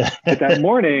 But that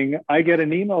morning, I get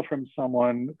an email from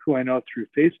someone who I know through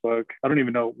Facebook. I don't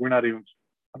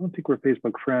think we're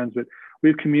Facebook friends, but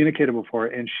we've communicated before.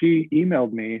 And she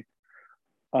emailed me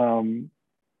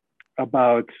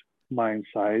about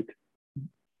Mindsight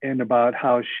and about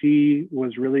how she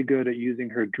was really good at using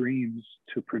her dreams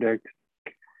to predict.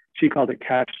 She called it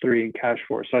Catch 3 and Catch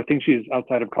 4. So I think she's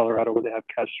outside of Colorado where they have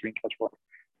Catch 3 and Catch 4.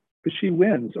 But she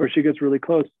wins, or she gets really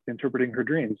close interpreting her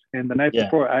dreams. And the night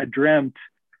before, I dreamt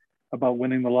about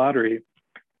winning the lottery.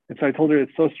 And so I told her,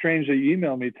 it's so strange that you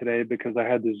emailed me today because I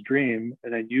had this dream.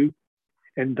 And then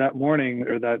and that morning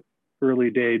or that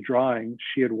early day drawing,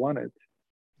 she had won it.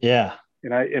 Yeah.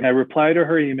 And I replied to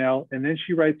her email, and then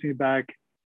she writes me back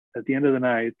at the end of the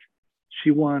night,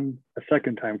 she won a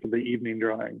second time for the evening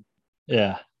drawing.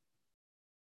 Yeah.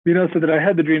 So that I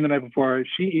had the dream the night before.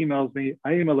 She emails me,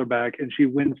 I email her back, and she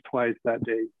wins twice that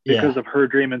day because of her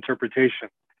dream interpretation.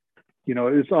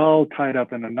 It's all tied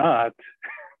up in a knot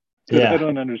that I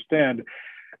don't understand.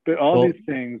 But all these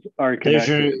things are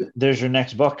connected. There's your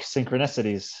next book,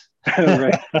 Synchronicities.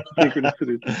 Right,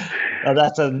 Synchronicities.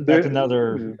 That's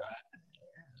another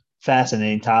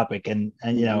fascinating topic, and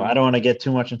I don't want to get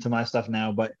too much into my stuff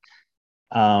now, but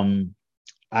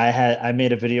I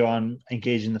made a video on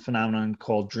engaging the phenomenon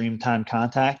called Dreamtime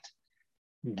Contact,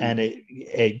 and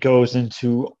it goes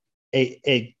into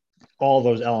all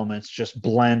those elements just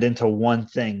blend into one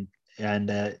thing,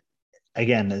 and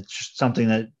again, it's just something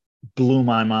that blew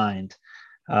my mind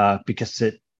because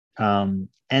it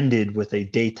ended with a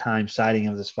daytime sighting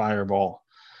of this fireball.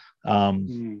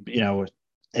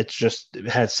 It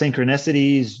had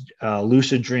synchronicities,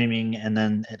 lucid dreaming, and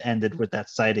then it ended with that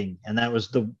sighting. And that was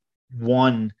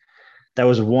one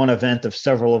event of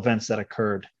several events that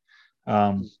occurred.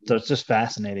 So it's just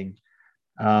fascinating.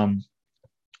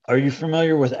 Are you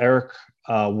familiar with Eric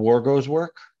Wargo's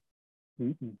work?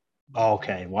 Mm-hmm.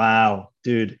 Okay. Wow,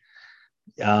 dude.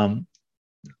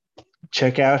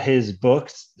 Check out his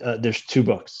books. There's 2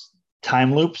 books,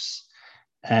 Time Loops,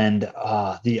 and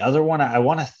the other one I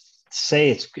want to say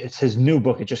it's his new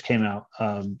book. It just came out.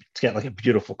 It's got like a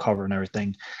beautiful cover and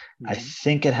everything. Mm-hmm.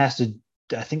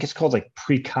 I think it's called like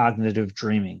Precognitive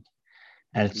Dreaming,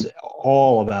 and it's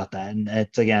all about that. And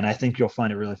it's, again, I think you'll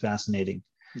find it really fascinating.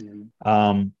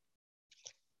 Mm-hmm.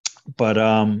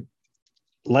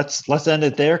 Let's end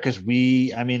it there, because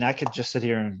I could just sit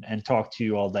here and talk to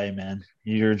you all day, man.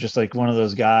 You're just like one of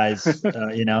those guys.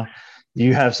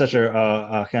 You have such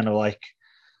a kind of like,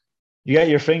 you got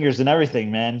your fingers in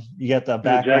everything, man. You got the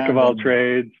background. Jack of all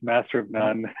trades, master of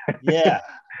none. Yeah,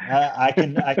 I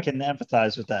can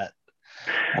empathize with that.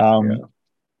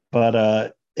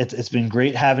 But it's been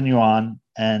great having you on,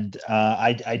 and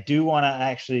I do want to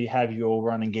actually have you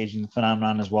over on Engaging the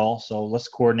Phenomenon as well. So let's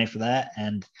coordinate for that.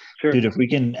 And dude, if we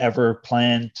can ever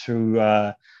plan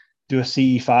to do a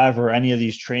CE5 or any of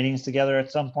these trainings together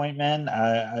at some point, man,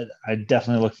 I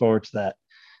definitely look forward to that.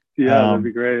 Yeah, that'd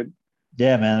be great.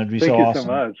 Yeah, man, it'd be Thank so you awesome.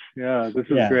 so much. Yeah, this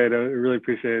is great. I really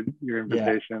appreciate your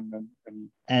invitation,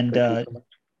 and thank you so much.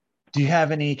 Do you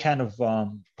have any kind of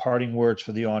parting words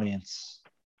for the audience?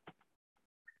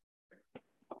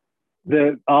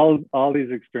 That all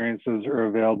these experiences are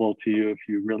available to you if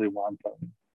you really want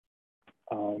them.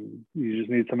 You just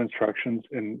need some instructions,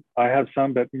 and I have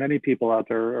some, but many people out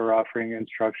there are offering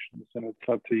instructions, and it's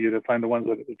up to you to find the ones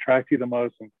that attract you the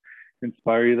most and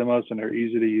inspire you the most and are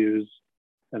easy to use.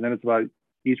 And then it's about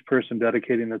each person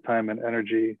dedicating the time and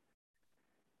energy.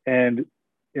 And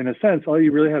in a sense, all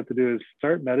you really have to do is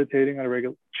start meditating on a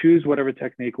regular, choose whatever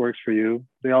technique works for you.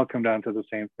 They all come down to the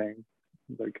same thing,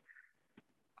 like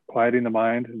quieting the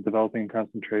mind and developing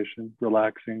concentration,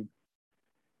 relaxing,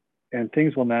 and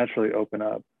things will naturally open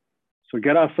up. So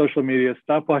get off social media,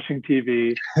 stop watching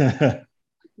TV.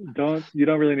 You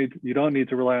don't need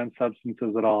to rely on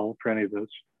substances at all for any of this.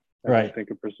 I don't think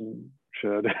a person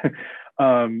should.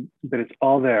 But it's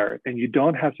all there, and you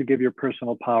don't have to give your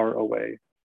personal power away.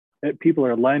 People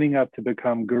are lining up to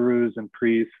become gurus and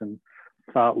priests and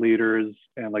thought leaders,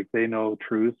 and like they know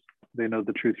truth. They know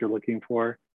the truth you're looking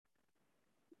for.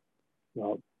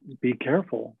 Well, be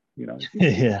careful.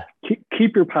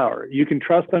 Keep your power. You can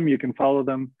trust them. You can follow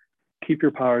them. Keep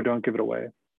your power. Don't give it away.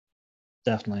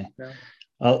 Definitely. Yeah.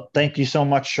 Well, thank you so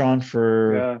much, Sean,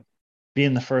 for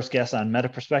being the first guest on Meta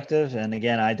Perspective. And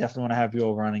again, I definitely want to have you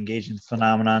over on Engaging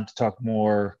Phenomenon to talk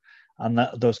more on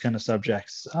those kind of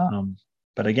subjects.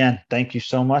 But again, thank you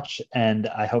so much. And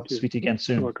I hope to speak to you again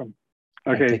soon. You're welcome.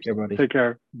 Okay. Right, take care, buddy. Take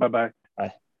care. Bye-bye.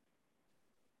 Bye.